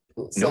in,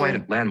 no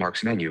item,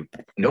 landmarks menu,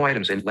 no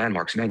items in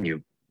landmarks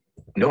menu.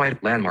 No item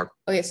landmark.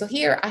 Okay, so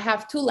here I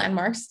have two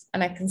landmarks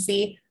and I can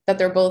see that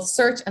they're both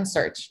search and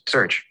search.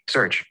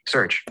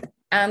 Search.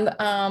 And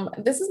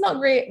this is not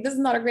great. This is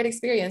not a great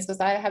experience because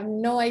I have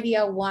no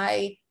idea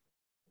why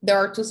there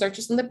are two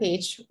searches on the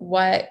page.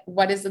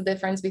 What is the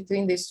difference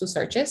between these two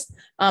searches?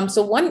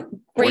 So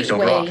one great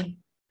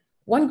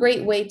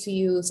way to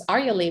use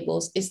ARIA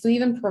labels is to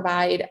even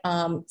provide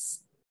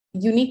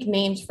unique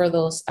names for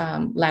those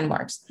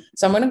landmarks.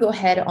 So I'm going to go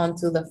ahead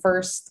onto the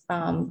first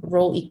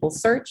role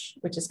equals search,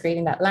 which is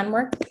creating that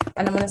landmark.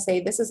 And I'm going to say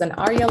this is an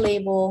ARIA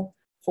label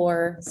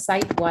for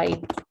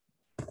site-wide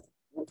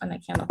and I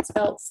cannot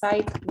spell,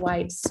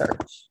 site-wide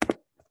search,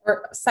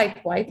 or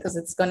site-wide because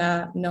it's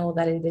gonna know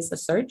that it is a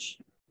search.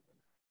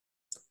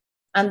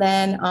 And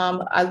then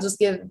I'll just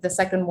give the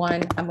second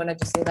one, I'm gonna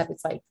just say that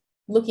it's like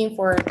looking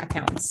for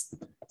accounts.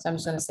 So I'm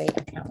just gonna say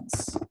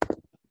accounts.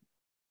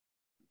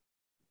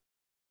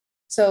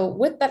 So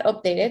with that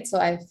updated, so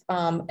I've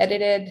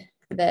edited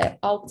the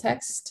alt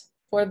text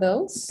for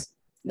those,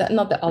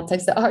 not the alt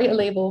text, the ARIA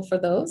label for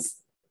those.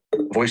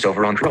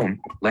 VoiceOver on Chrome,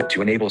 left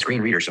to enable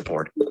screen reader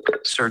support.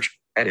 Search,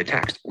 edit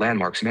text,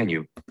 landmarks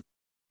menu.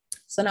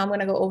 So now I'm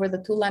gonna go over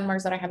the two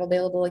landmarks that I have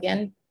available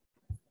again.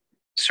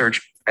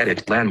 Search,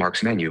 edit,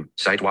 landmarks menu,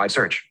 site-wide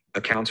search,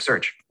 accounts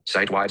search,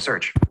 site-wide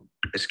search,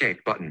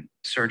 escape button,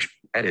 search,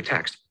 edit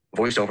text,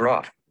 VoiceOver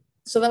off.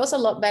 So that was a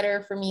lot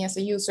better for me as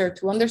a user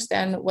to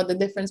understand what the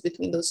difference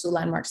between those two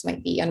landmarks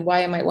might be and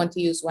why I might want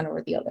to use one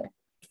over the other.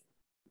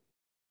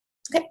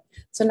 Okay,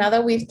 so now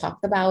that we've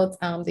talked about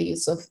the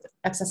use of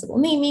accessible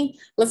naming,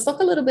 let's talk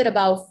a little bit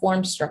about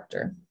form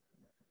structure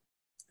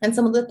and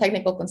some of the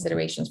technical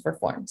considerations for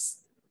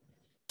forms.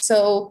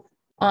 So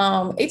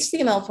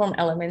HTML form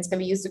elements can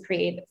be used to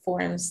create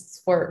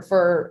forms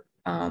for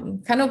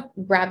kind of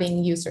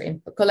grabbing user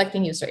input,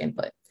 collecting user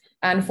input.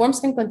 And forms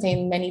can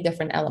contain many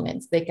different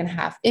elements. They can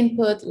have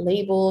input,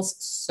 labels,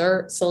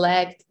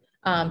 select,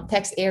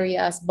 text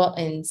areas,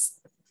 buttons,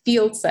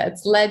 field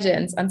sets,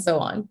 legends, and so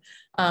on.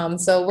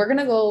 So we're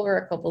gonna go over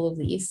a couple of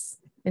these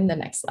in the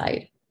next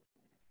slide.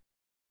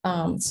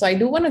 So I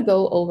do wanna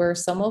go over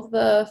some of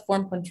the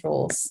form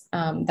controls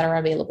that are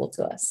available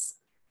to us.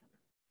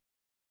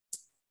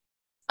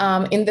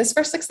 In this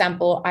first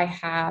example, I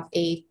have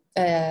a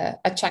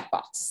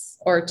checkbox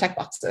or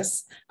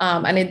checkboxes,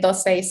 and it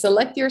does say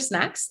select your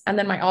snacks, and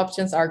then my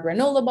options are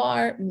granola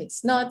bar,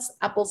 mixed nuts,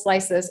 apple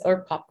slices,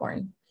 or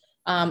popcorn.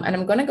 And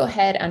I'm going to go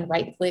ahead and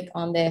right click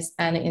on this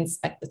and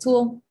inspect the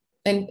tool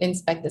and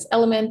inspect this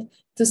element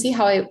to see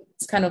how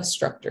it's kind of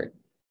structured.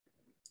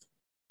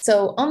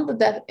 So on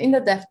the in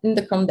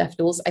the Chrome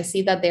DevTools, I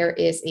see that there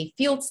is a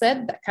field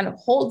set that kind of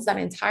holds that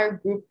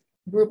entire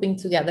grouping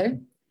together.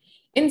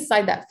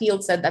 Inside that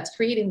field set that's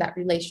creating that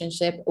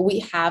relationship, we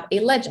have a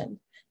legend.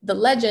 The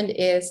legend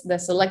is the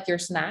select your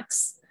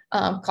snacks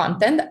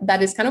content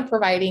that is kind of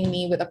providing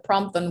me with a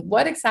prompt on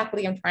what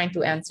exactly I'm trying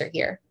to answer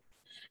here.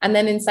 And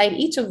then inside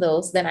each of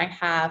those, then I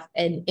have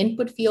an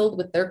input field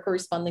with their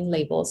corresponding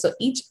label. So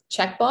each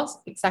checkbox,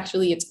 it's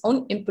actually its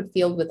own input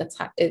field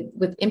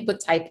with input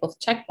type of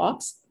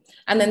checkbox.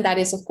 And then that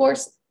is, of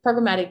course,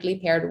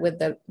 programmatically paired with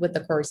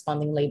the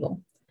corresponding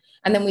label.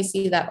 And then we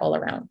see that all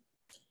around.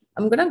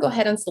 I'm going to go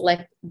ahead and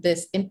select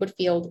this input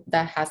field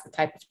that has the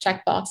type of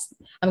checkbox.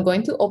 I'm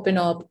going to open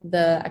up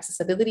the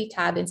accessibility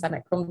tab inside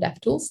my Chrome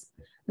DevTools.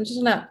 I'm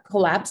just going to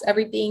collapse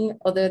everything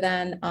other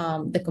than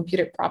the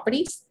computer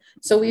properties.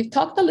 So we've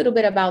talked a little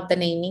bit about the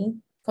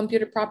naming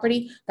computer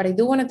property, but I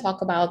do want to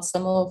talk about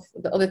some of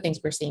the other things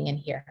we're seeing in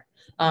here.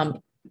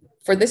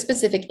 For this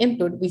specific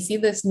input, we see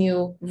this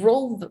new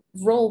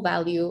role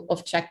value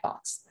of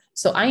checkbox.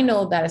 So I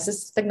know that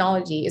assistive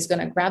technology is going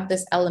to grab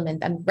this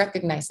element and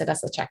recognize it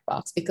as a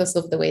checkbox because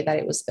of the way that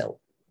it was built.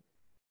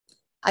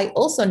 I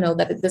also know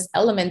that this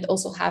element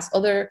also has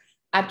other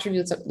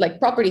attributes like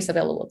properties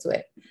available to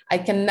it. I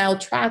can now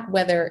track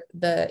whether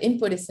the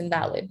input is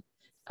invalid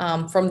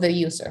from the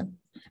user.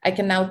 I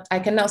can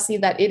now see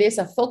that it is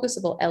a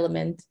focusable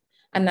element,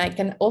 and I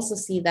can also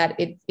see that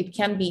it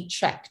can be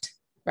checked,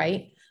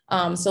 right?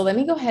 So let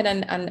me go ahead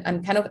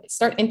and kind of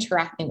start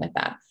interacting with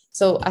that.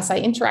 So as I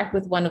interact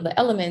with one of the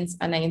elements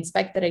and I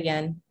inspect it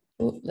again,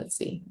 let's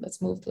see, let's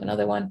move to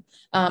another one.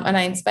 And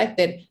I inspect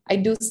it, I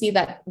do see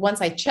that once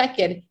I check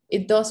it,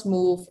 it does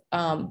move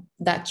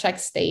that check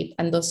state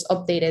and does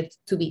update it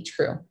to be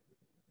true.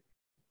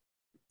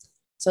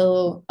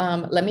 So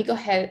let me go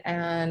ahead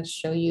and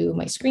show you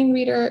my screen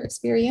reader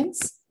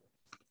experience.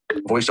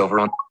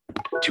 VoiceOver on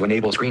to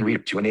enable screen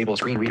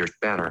reader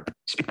banner.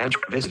 Enter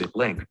visited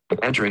link.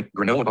 Entering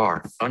granola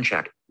bar.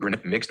 Unchecked.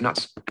 Mixed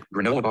nuts.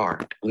 Granola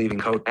bar. Leaving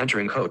code.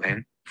 Entering code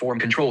and form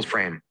controls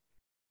frame.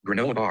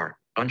 Granola bar.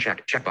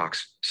 Unchecked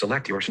checkbox.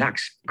 Select your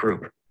snacks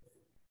group.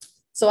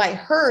 So I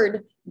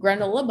heard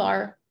granola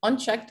bar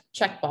unchecked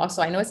checkbox.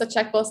 So I know it's a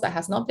checkbox that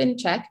has not been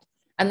checked.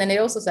 And then it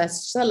also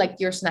says select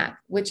your snack,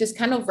 which is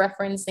kind of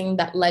referencing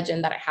that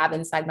legend that I have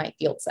inside my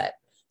field set.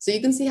 So you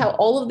can see how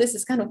all of this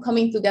is kind of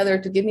coming together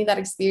to give me that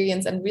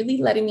experience and really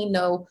letting me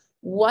know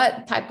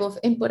what type of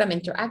input I'm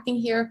interacting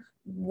here,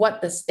 what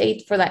the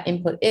state for that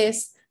input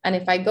is. And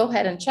if I go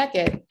ahead and check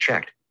it.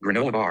 Checked.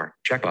 Granola bar.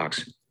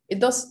 Checkbox. It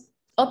does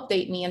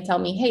update me and tell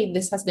me, hey,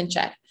 this has been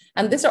checked.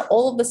 And these are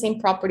all of the same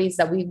properties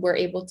that we were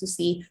able to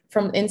see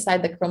from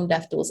inside the Chrome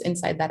DevTools,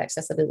 inside that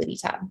accessibility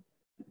tab.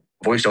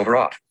 VoiceOver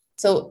off.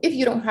 So if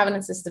you don't have an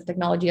assistive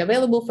technology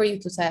available for you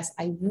to test,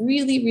 I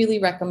really, really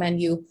recommend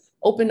you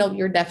open up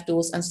your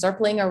DevTools and start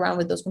playing around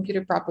with those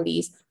computer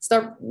properties.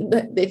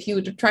 If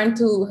you're trying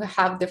to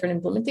have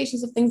different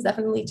implementations of things,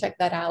 definitely check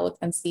that out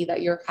and see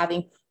that you're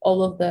having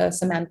all of the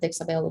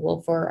semantics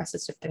available for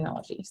assistive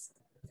technologies.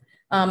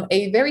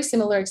 A very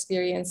similar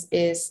experience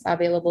is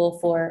available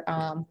for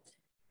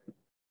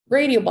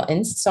radio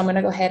buttons. So I'm going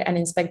to go ahead and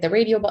inspect the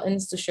radio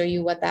buttons to show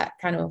you what that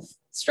kind of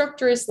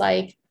structure is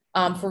like.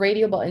 For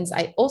radio buttons,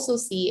 I also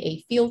see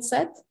a field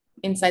set.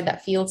 Inside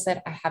that field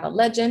set, I have a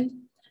legend.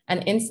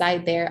 And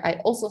inside there, I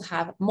also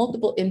have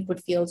multiple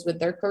input fields with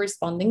their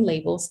corresponding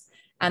labels.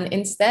 And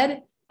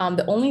instead,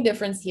 the only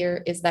difference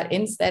here is that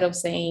instead of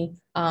saying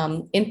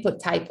input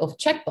type of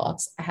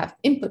checkbox, I have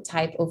input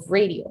type of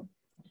radio.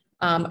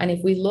 And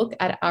if we look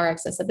at our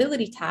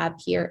accessibility tab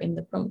here in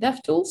the Chrome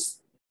DevTools,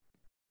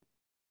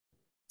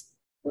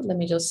 let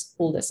me just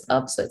pull this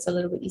up so it's a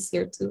little bit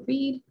easier to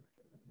read.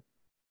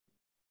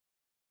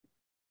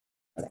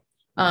 Okay.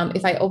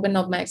 If I open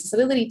up my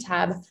accessibility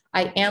tab,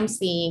 I am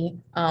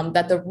seeing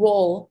that the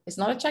role is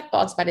not a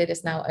checkbox, but it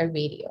is now a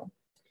radio.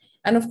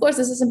 And of course,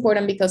 this is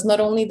important because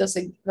not only does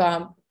it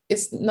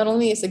is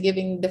it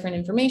giving different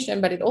information,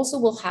 but it also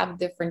will have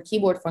different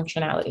keyboard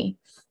functionality.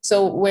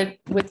 So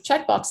with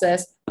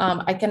checkboxes,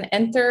 I can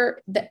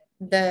enter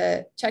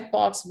the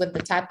checkbox with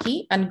the tab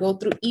key and go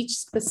through each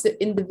specific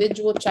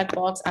individual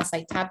checkbox as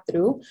I tap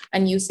through,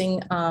 and using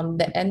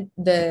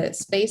the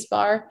space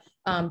bar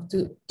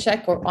to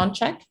check or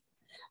uncheck.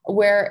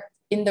 Where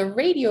in the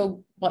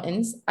radio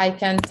buttons, I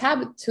can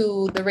tab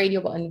to the radio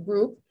button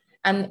group.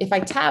 And if I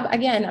tab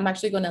again, I'm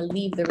actually going to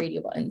leave the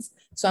radio buttons.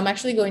 So I'm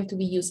actually going to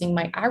be using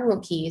my arrow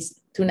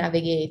keys to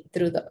navigate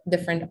through the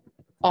different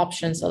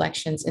option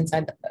selections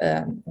inside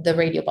the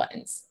radio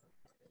buttons.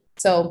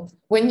 So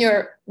when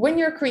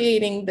you're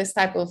creating this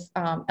type of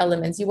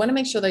elements, you want to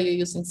make sure that you're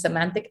using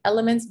semantic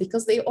elements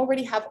because they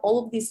already have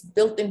all of these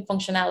built-in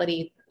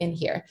functionality in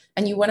here.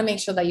 And you want to make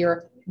sure that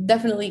you're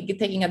definitely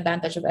taking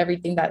advantage of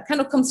everything that kind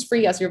of comes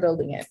free as you're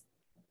building it.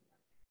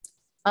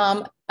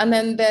 And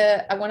then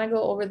I want to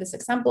go over this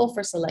example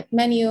for select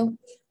menu.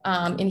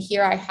 In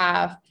here, I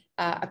have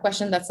a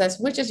question that says,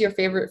 which is your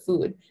favorite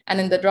food? And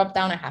in the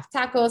dropdown, I have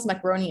tacos,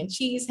 macaroni and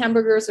cheese,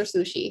 hamburgers, or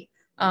sushi.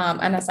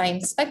 And as I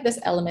inspect this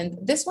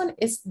element, this one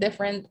is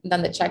different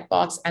than the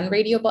checkbox and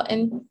radio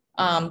button.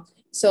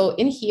 So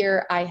in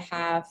here, I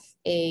have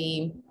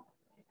a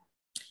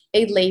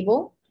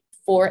label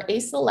for a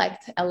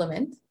select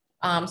element.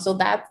 So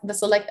that the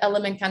select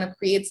element kind of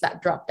creates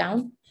that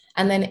dropdown.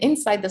 And then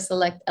inside the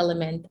select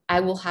element, I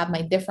will have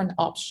my different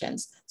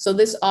options. So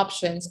these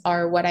options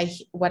are what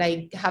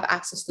I have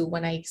access to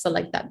when I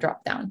select that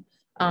dropdown.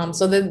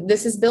 So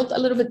this is built a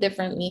little bit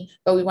differently,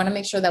 but we want to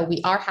make sure that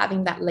we are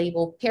having that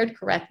label paired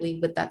correctly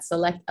with that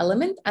select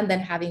element, and then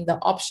having the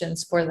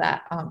options for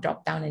that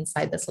dropdown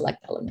inside the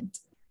select element.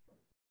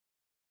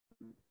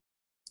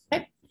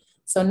 Okay,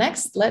 so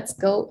next, let's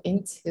go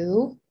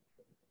into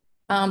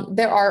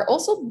there are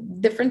also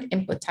different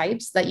input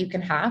types that you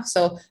can have.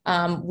 So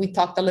we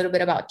talked a little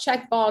bit about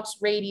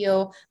checkbox,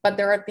 radio, but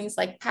there are things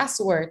like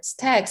passwords,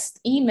 text,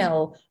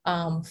 email,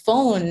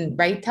 phone,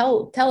 right?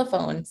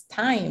 Telephones,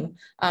 time.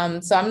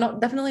 So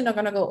I'm definitely not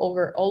going to go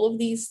over all of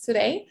these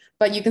today,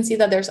 but you can see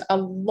that there's a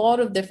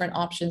lot of different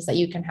options that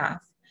you can have.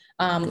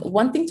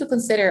 One thing to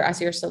consider as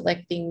you're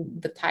selecting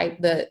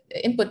the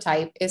input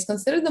type is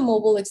consider the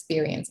mobile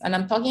experience. And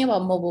I'm talking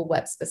about mobile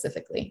web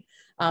specifically.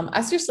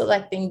 As you're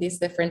selecting these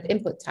different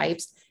input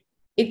types,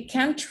 it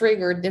can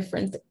trigger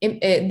different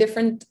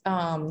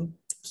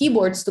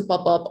keyboards to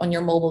pop up on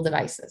your mobile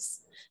devices.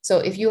 So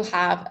if you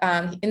have,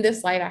 in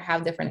this slide, I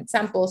have different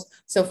examples.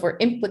 So for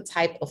input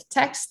type of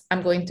text,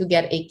 I'm going to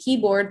get a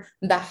keyboard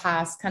that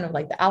has kind of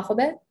like the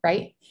alphabet,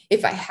 right?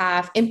 If I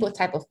have input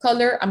type of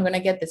color, I'm going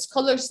to get this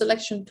color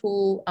selection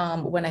tool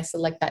when I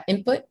select that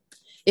input.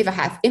 If I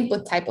have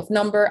input type of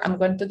number, I'm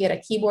going to get a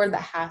keyboard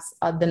that has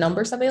the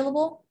numbers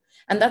available.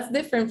 And that's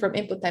different from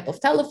input type of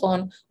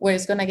telephone, where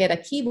it's going to get a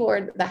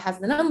keyboard that has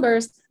the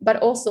numbers, but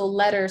also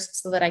letters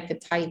so that I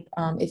could type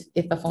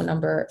if a phone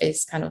number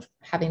is kind of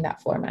having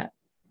that format.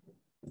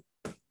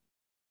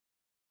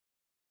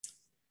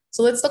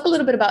 So let's talk a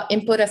little bit about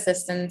input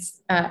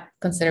assistance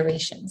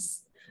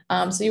considerations.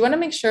 So you want to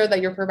make sure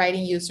that you're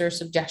providing user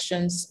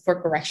suggestions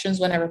for corrections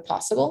whenever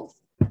possible.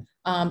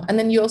 And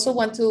then you also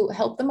want to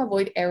help them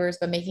avoid errors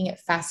by making it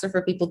faster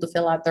for people to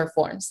fill out their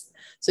forms.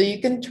 So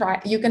you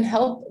can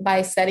help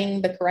by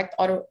setting the correct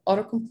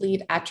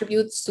autocomplete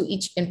attributes to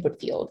each input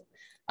field.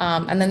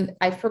 And then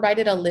I've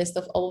provided a list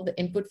of all of the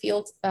input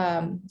fields,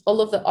 all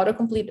of the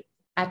autocomplete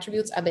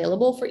attributes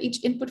available for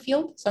each input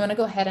field. So I'm going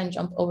to go ahead and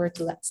jump over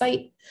to that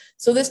site.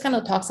 So this kind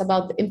of talks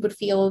about the input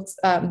fields,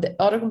 the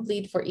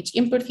autocomplete for each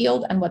input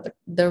field and what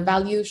their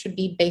value should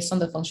be based on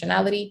the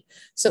functionality.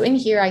 So in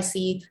here, I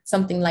see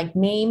something like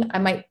name. I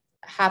might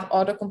have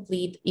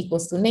autocomplete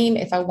equals to name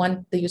if I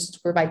want the user to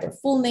provide their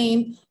full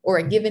name, or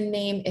a given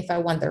name if I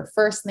want their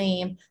first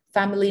name,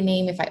 family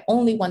name if I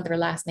only want their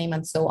last name,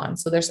 and so on.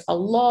 So there's a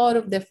lot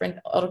of different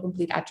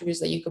autocomplete attributes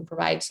that you can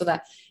provide so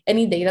that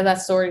any data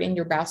that's stored in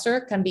your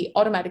browser can be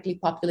automatically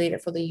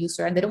populated for the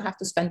user, and they don't have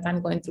to spend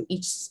time going through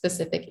each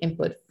specific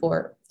input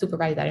to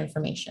provide that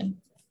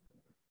information.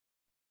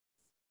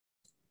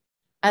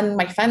 And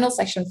my final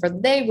section for the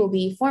day will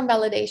be form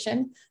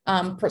validation.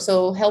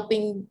 So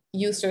helping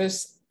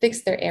users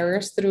fix their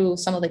errors through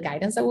some of the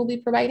guidance that we'll be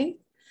providing.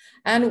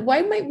 And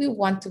why might we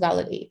want to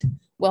validate?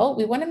 Well,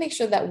 we want to make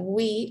sure that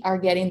we are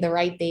getting the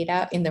right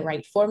data in the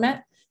right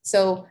format.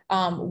 So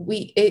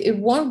it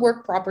won't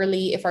work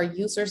properly if our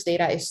users'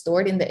 data is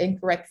stored in the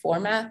incorrect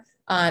format,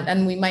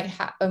 and we might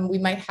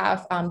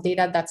have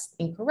data that's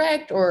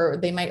incorrect, or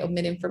they might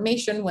omit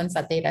information once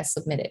that data is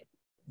submitted.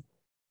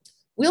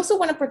 We also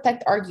want to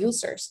protect our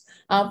users.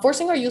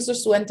 Forcing our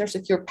users to enter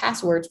secure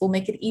passwords will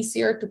make it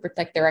easier to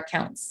protect their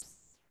accounts.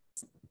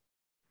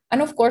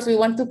 And of course, we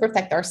want to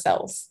protect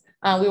ourselves.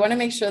 We want to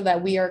make sure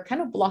that we are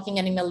kind of blocking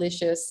any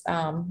malicious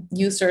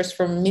users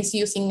from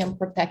misusing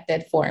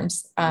unprotected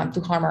forms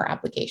to harm our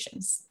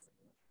applications.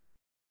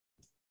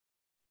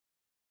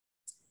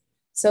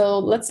 So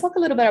let's talk a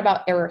little bit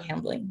about error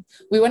handling.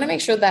 We want to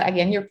make sure that,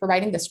 again, you're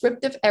providing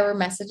descriptive error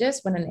messages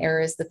when an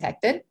error is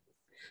detected.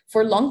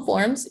 For long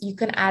forms, you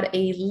can add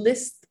a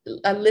list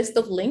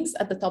of links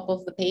at the top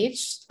of the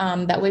page.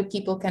 That way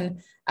people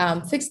can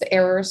fix the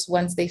errors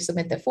once they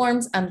submit the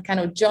forms and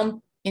kind of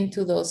jump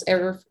into those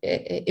error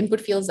input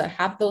fields that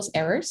have those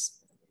errors.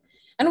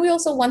 And we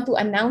also want to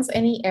announce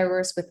any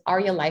errors with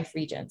ARIA live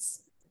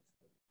regions.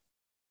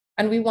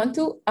 And we want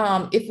to,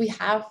 if we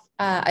have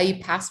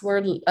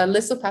a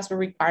list of password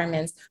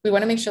requirements, we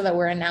want to make sure that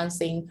we're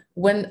announcing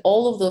when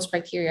all of those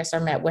criteria are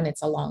met when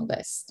it's a long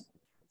list.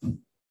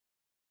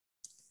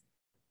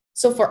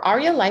 So for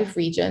ARIA live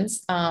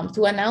regions,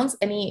 to announce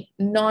any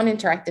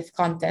non-interactive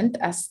content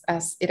as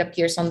it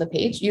appears on the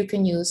page, you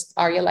can use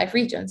ARIA live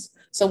regions.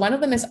 So one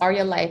of them is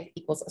ARIA live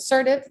equals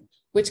assertive,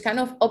 which kind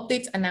of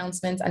updates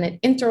announcements and it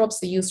interrupts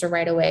the user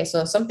right away.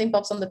 So if something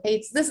pops on the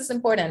page, this is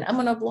important, I'm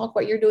gonna block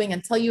what you're doing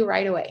and tell you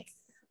right away.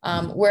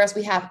 Whereas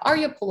we have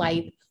ARIA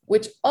polite,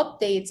 which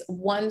updates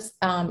once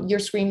your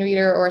screen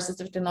reader or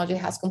assistive technology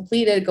has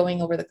completed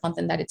going over the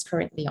content that it's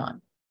currently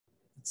on.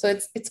 So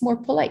it's more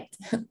polite.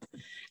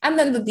 And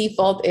then the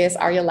default is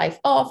ARIA live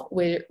off,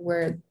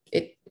 where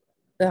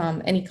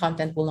any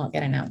content will not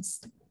get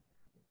announced.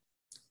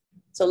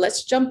 So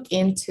let's jump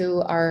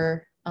into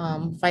our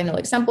final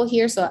example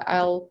here. So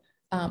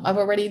I've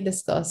already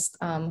discussed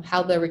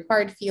how the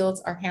required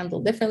fields are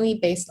handled differently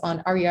based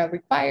on ARIA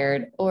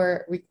required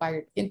or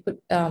required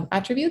input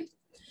attribute.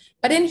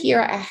 But in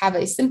here, I have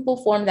a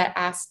simple form that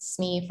asks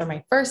me for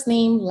my first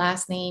name,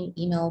 last name,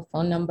 email,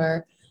 phone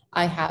number.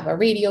 I have a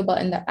radio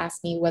button that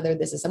asks me whether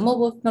this is a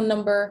mobile phone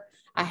number.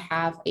 I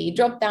have a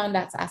drop-down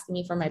that's asking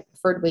me for my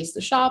preferred ways to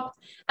shop.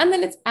 And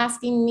then it's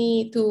asking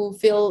me to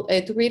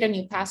create a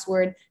new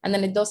password. And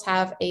then it does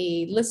have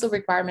a list of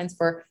requirements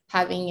for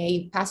having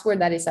a password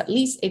that is at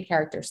least 8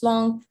 characters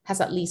long, has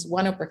at least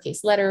 1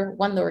 uppercase letter,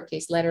 1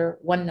 lowercase letter,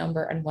 1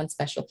 number, and 1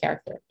 special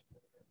character.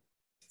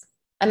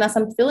 And as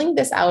I'm filling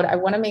this out, I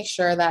want to make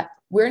sure that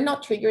we're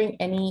not triggering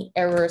any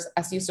errors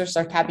as users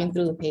are tabbing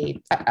through the page,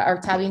 are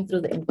tabbing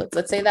through the inputs.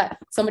 Let's say that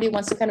somebody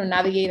wants to kind of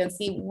navigate and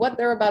see what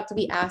they're about to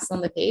be asked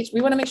on the page. We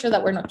want to make sure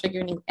that we're not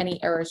triggering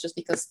any errors just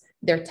because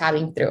they're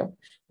tabbing through.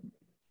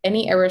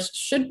 Any errors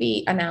should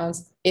be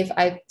announced if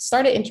I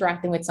started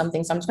interacting with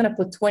something. So I'm just going to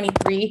put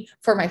 23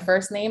 for my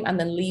first name and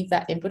then leave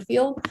that input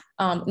field.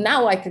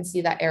 Now I can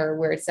see that error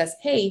where it says,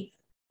 hey,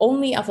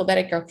 only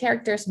alphabetical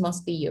characters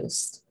must be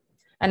used.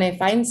 And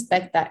if I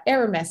inspect that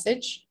error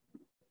message,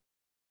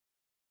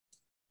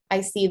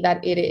 I see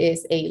that it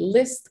is a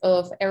list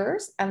of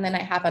errors. And then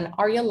I have an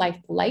ARIA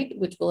live polite,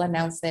 which will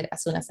announce it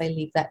as soon as I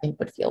leave that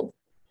input field.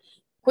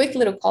 Quick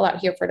little call out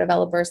here for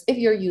developers. If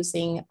you're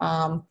using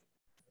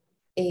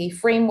a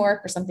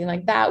framework or something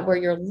like that, where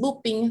you're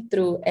looping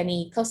through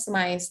any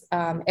customized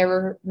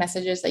error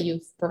messages that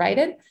you've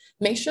provided,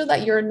 make sure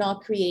that you're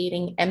not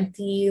creating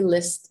empty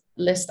list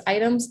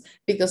items,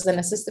 because then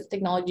assistive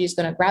technology is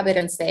going to grab it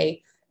and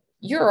say,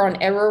 you're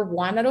on error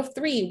 1 out of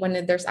 3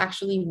 when there's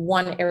actually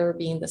 1 error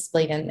being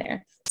displayed in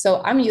there. So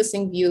I'm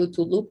using Vue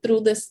to loop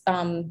through this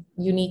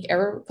unique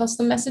error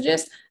custom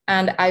messages.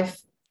 And I've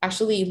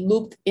actually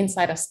looped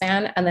inside a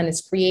span, and then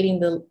it's creating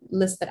the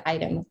listed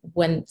item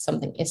when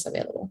something is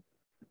available.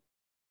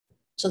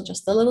 So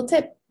just a little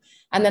tip.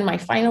 And then my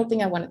final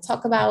thing I want to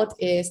talk about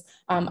is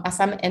as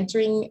I'm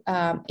entering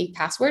a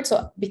password.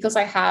 So because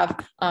I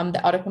have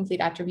the autocomplete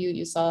attribute,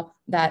 you saw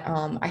that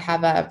I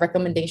have a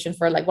recommendation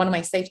for like one of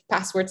my saved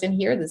passwords in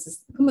here. This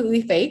is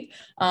completely fake.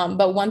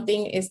 But one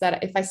thing is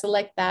that if I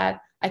select that,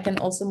 I can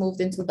also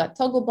move into that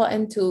toggle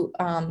button to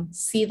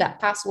see that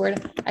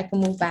password. I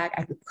can move back,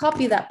 I could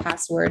copy that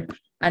password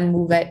and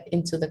move it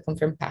into the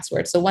confirmed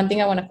password. So one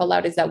thing I want to call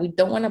out is that we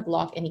don't want to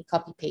block any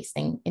copy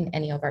pasting in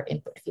any of our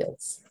input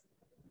fields.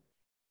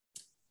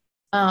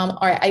 All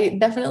right, I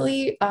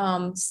definitely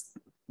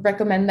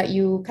recommend that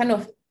you kind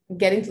of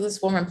get into this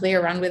form and play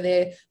around with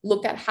it.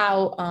 Look at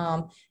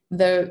how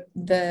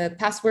the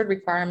password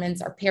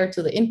requirements are paired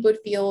to the input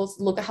fields.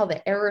 Look at how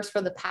the errors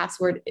for the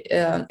password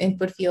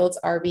input fields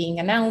are being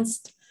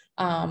announced,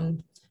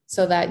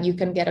 so that you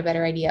can get a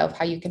better idea of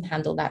how you can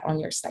handle that on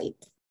your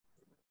site.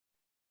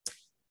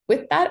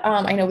 With that,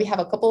 I know we have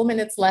a couple of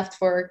minutes left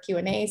for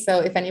Q&A. So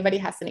if anybody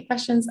has any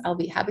questions, I'll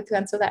be happy to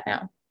answer that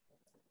now.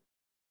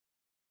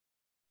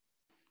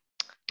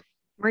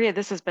 Maria,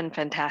 this has been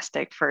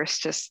fantastic.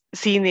 First, just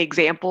seeing the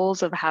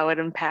examples of how it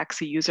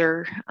impacts a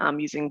user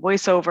using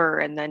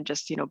voiceover, and then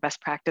just, best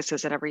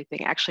practices and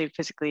everything. Actually,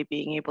 physically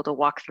being able to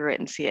walk through it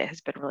and see it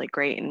has been really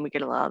great, and we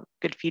get a lot of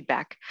good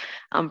feedback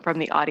from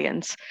the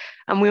audience.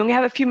 We only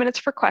have a few minutes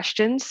for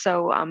questions,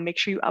 so make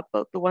sure you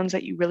upvote the ones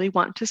that you really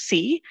want to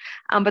see.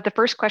 But the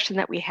first question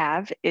that we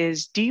have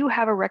is, do you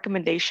have a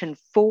recommendation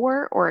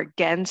for or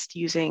against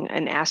using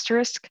an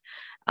asterisk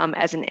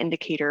as an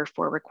indicator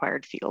for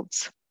required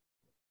fields?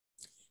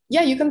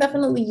 Yeah, you can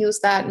definitely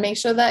use that. Make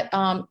sure that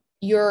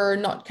you're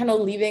not kind of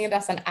leaving it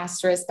as an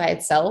asterisk by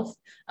itself.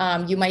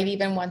 You might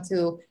even want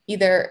to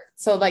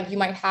you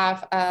might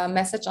have a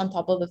message on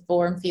top of the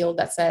form field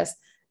that says,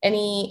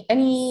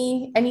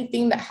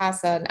 anything that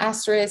has an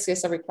asterisk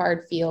is a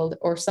required field,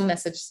 or some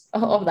message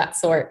of that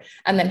sort,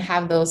 and then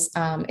have those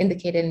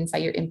indicated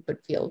inside your input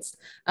fields.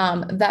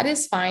 That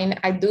is fine.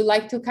 I do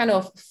like to kind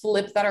of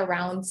flip that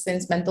around,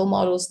 since mental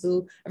models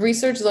do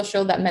research does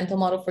show that mental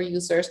model for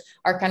users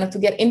are kind of to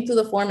get into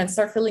the form and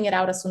start filling it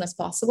out as soon as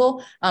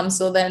possible.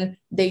 So then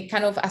they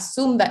kind of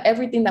assume that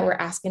everything that we're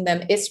asking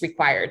them is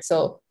required.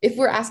 So if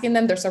we're asking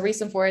them, there's a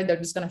reason for it, they're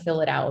just going to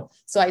fill it out.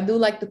 So I do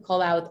like to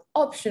call out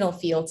optional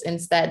fields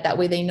instead. That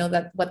way they know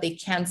that what they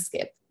can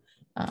skip.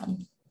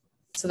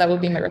 So that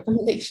would be my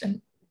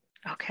recommendation.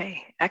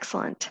 Okay,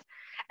 excellent.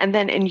 And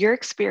then in your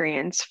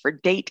experience for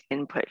date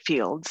input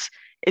fields,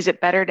 is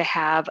it better to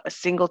have a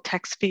single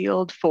text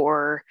field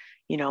for,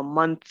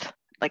 month,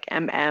 like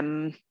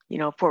MM,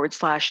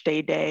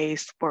 /day,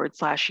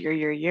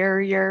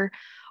 /year,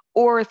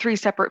 or 3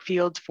 separate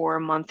fields for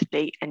month,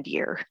 date, and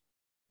year?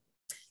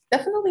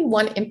 Definitely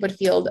one input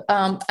field.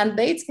 And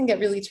dates can get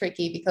really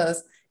tricky,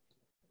 because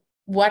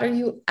what are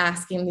you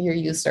asking your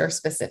user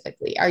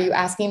specifically? Are you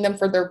asking them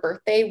for their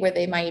birthday, where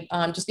they might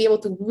just be able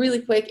to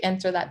really quick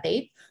enter that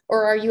date?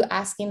 Or are you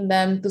asking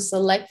them to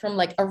select from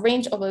like a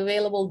range of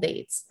available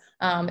dates?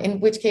 In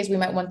which case we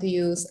might want to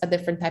use a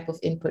different type of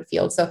input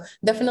field. So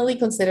definitely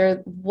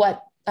consider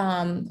what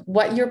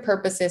your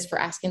purpose is for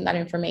asking that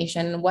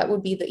information, what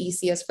would be the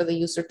easiest for the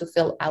user to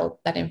fill out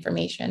that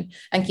information,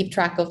 and keep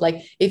track of,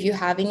 like, if you're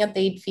having a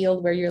date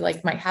field where you're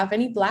like, might have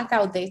any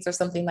blackout dates or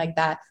something like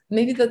that,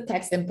 maybe the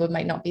text input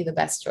might not be the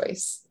best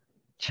choice.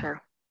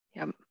 Sure.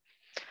 Yep.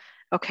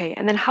 Okay.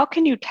 And then how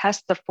can you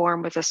test the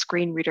form with a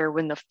screen reader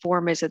when the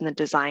form is in the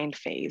design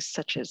phase,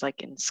 such as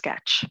like in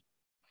Sketch?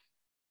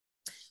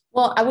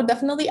 Well, I would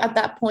definitely at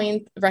that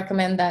point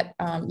recommend that,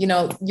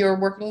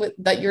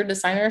 your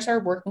designers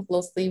are working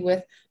closely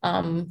with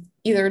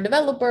either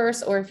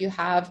developers, or if you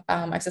have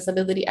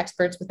accessibility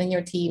experts within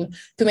your team,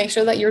 to make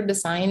sure that your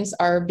designs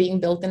are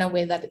being built in a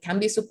way that it can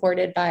be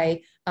supported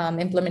by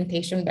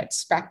implementation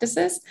best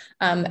practices.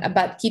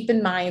 But keep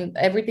in mind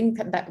everything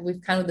that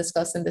we've kind of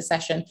discussed in this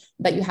session,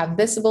 that you have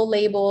visible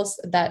labels,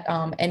 that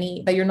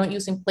that you're not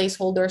using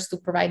placeholders to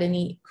provide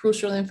any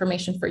crucial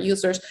information for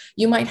users.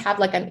 You might have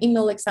like an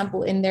email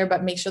example in there,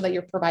 but make sure that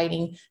you're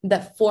providing the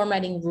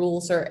formatting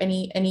rules, or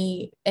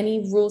any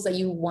rules that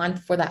you want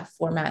for that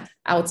format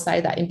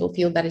outside that input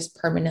field that is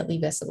permanently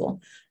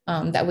visible.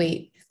 That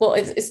way, well,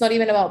 it's not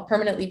even about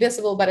permanently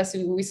visible, but as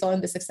we saw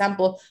in this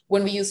example,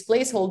 when we use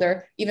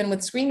placeholder, even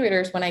with screen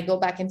readers, when I go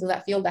back into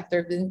that field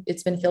after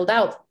it's been filled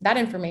out, that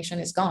information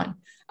is gone.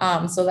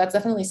 So that's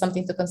definitely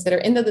something to consider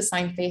in the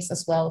design phase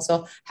as well.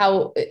 So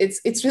how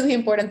it's really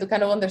important to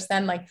kind of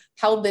understand like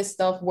how this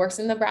stuff works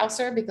in the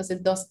browser, because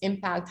it does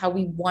impact how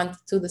we want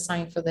to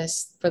design for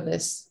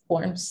this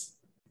forms.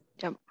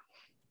 Yep,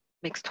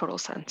 makes total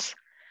sense.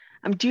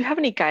 Do you have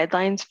any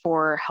guidelines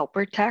for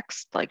helper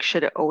text? Like,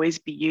 should it always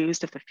be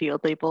used if the field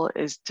label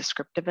is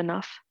descriptive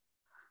enough?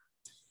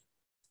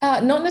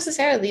 Not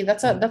necessarily.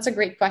 That's a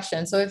great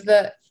question. So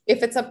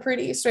if it's a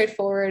pretty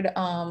straightforward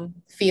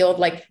field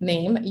like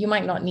name, you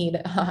might not need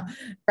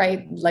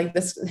right, like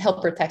this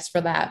helper text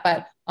for that.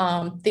 But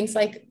things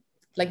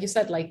like you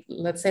said, like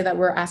let's say that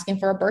we're asking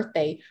for a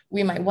birthday,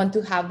 we might want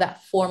to have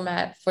that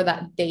format for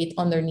that date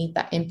underneath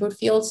that input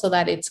field, so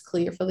that it's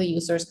clear for the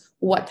users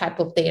what type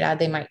of data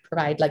they might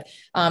provide. Like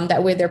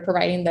that way they're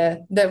providing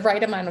the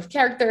right amount of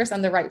characters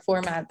and the right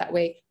format. That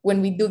way,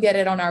 when we do get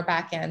it on our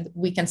back end,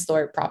 we can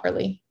store it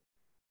properly.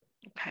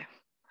 Okay,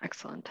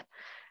 excellent.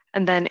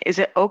 And then is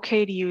it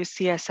okay to use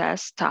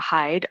CSS to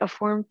hide a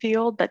form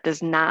field that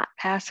does not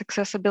pass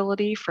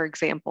accessibility? For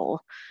example,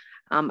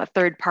 a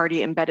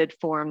third-party embedded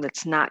form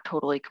that's not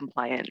totally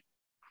compliant?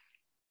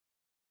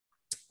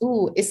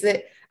 Ooh,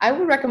 I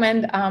would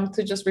recommend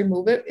to just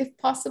remove it if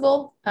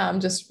possible.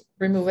 Just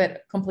remove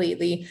it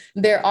completely.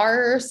 There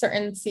are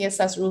certain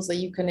CSS rules that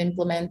you can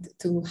implement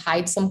to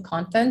hide some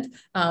content,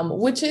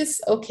 which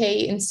is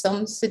okay in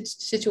some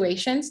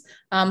situations.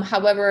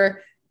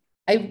 However,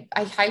 I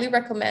highly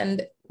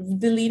recommend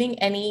deleting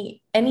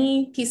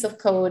any piece of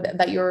code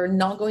that you're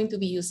not going to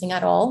be using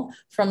at all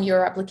from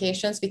your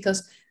applications,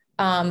 because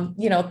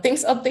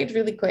things update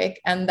really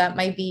quick, and that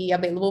might be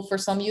available for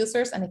some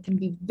users, and it can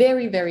be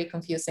very, very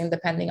confusing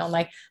depending on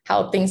like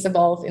how things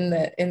evolve in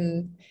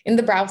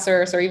the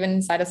browsers, or even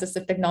inside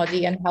assistive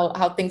technology, and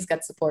how things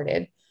get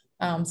supported.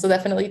 So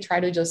definitely try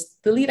to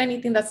just delete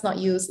anything that's not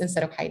used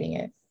instead of hiding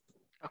it.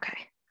 Okay,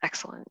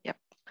 excellent. Yep.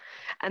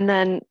 And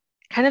then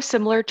kind of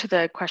similar to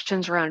the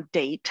questions around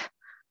date,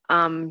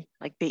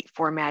 like date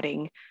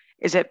formatting,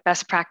 is it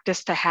best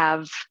practice to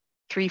have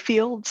 3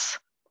 fields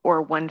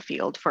or 1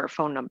 field for a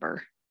phone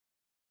number?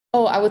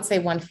 Oh, I would say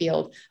 1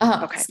 field.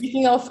 Okay.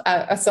 Speaking of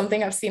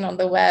something I've seen on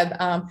the web,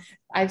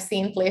 I've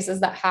seen places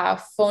that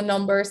have phone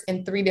numbers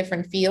in 3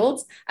 different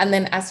fields. And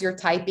then as you're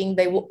typing,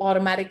 they will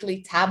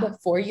automatically tab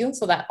for you.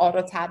 So that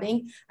auto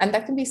tabbing, and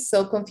that can be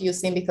so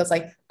confusing because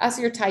like, as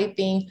you're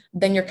typing,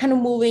 then you're kind of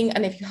moving.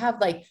 And if you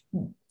have like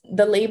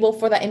the label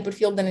for that input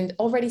field, then it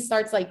already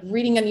starts like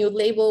reading a new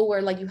label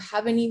where like you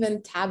haven't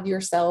even tabbed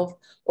yourself,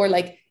 or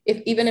like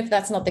even if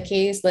that's not the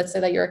case, let's say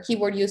that you're a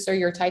keyboard user,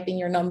 you're typing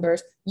your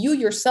numbers, you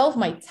yourself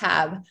might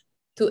tab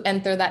to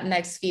enter that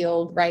next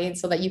field, right?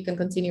 So that you can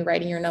continue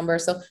writing your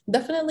numbers. So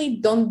definitely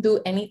don't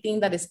do anything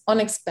that is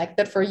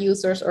unexpected for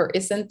users or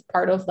isn't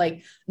part of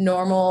like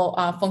normal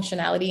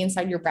functionality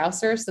inside your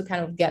browsers to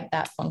kind of get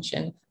that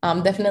function.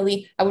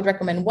 Definitely, I would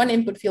recommend 1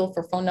 input field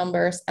for phone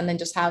numbers and then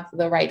just have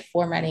the right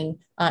formatting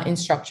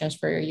instructions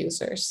for your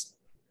users.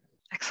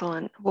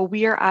 Excellent. Well,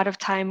 we are out of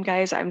time,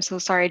 guys. I'm so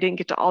sorry I didn't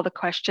get to all the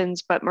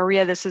questions, but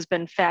Maria, this has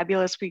been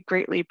fabulous. We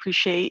greatly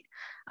appreciate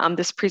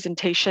this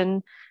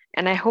presentation,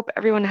 and I hope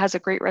everyone has a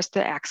great rest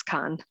of the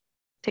AxCon.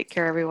 Take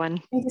care,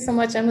 everyone. Thank you so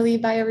much, Emily.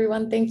 Bye,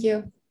 everyone. Thank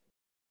you.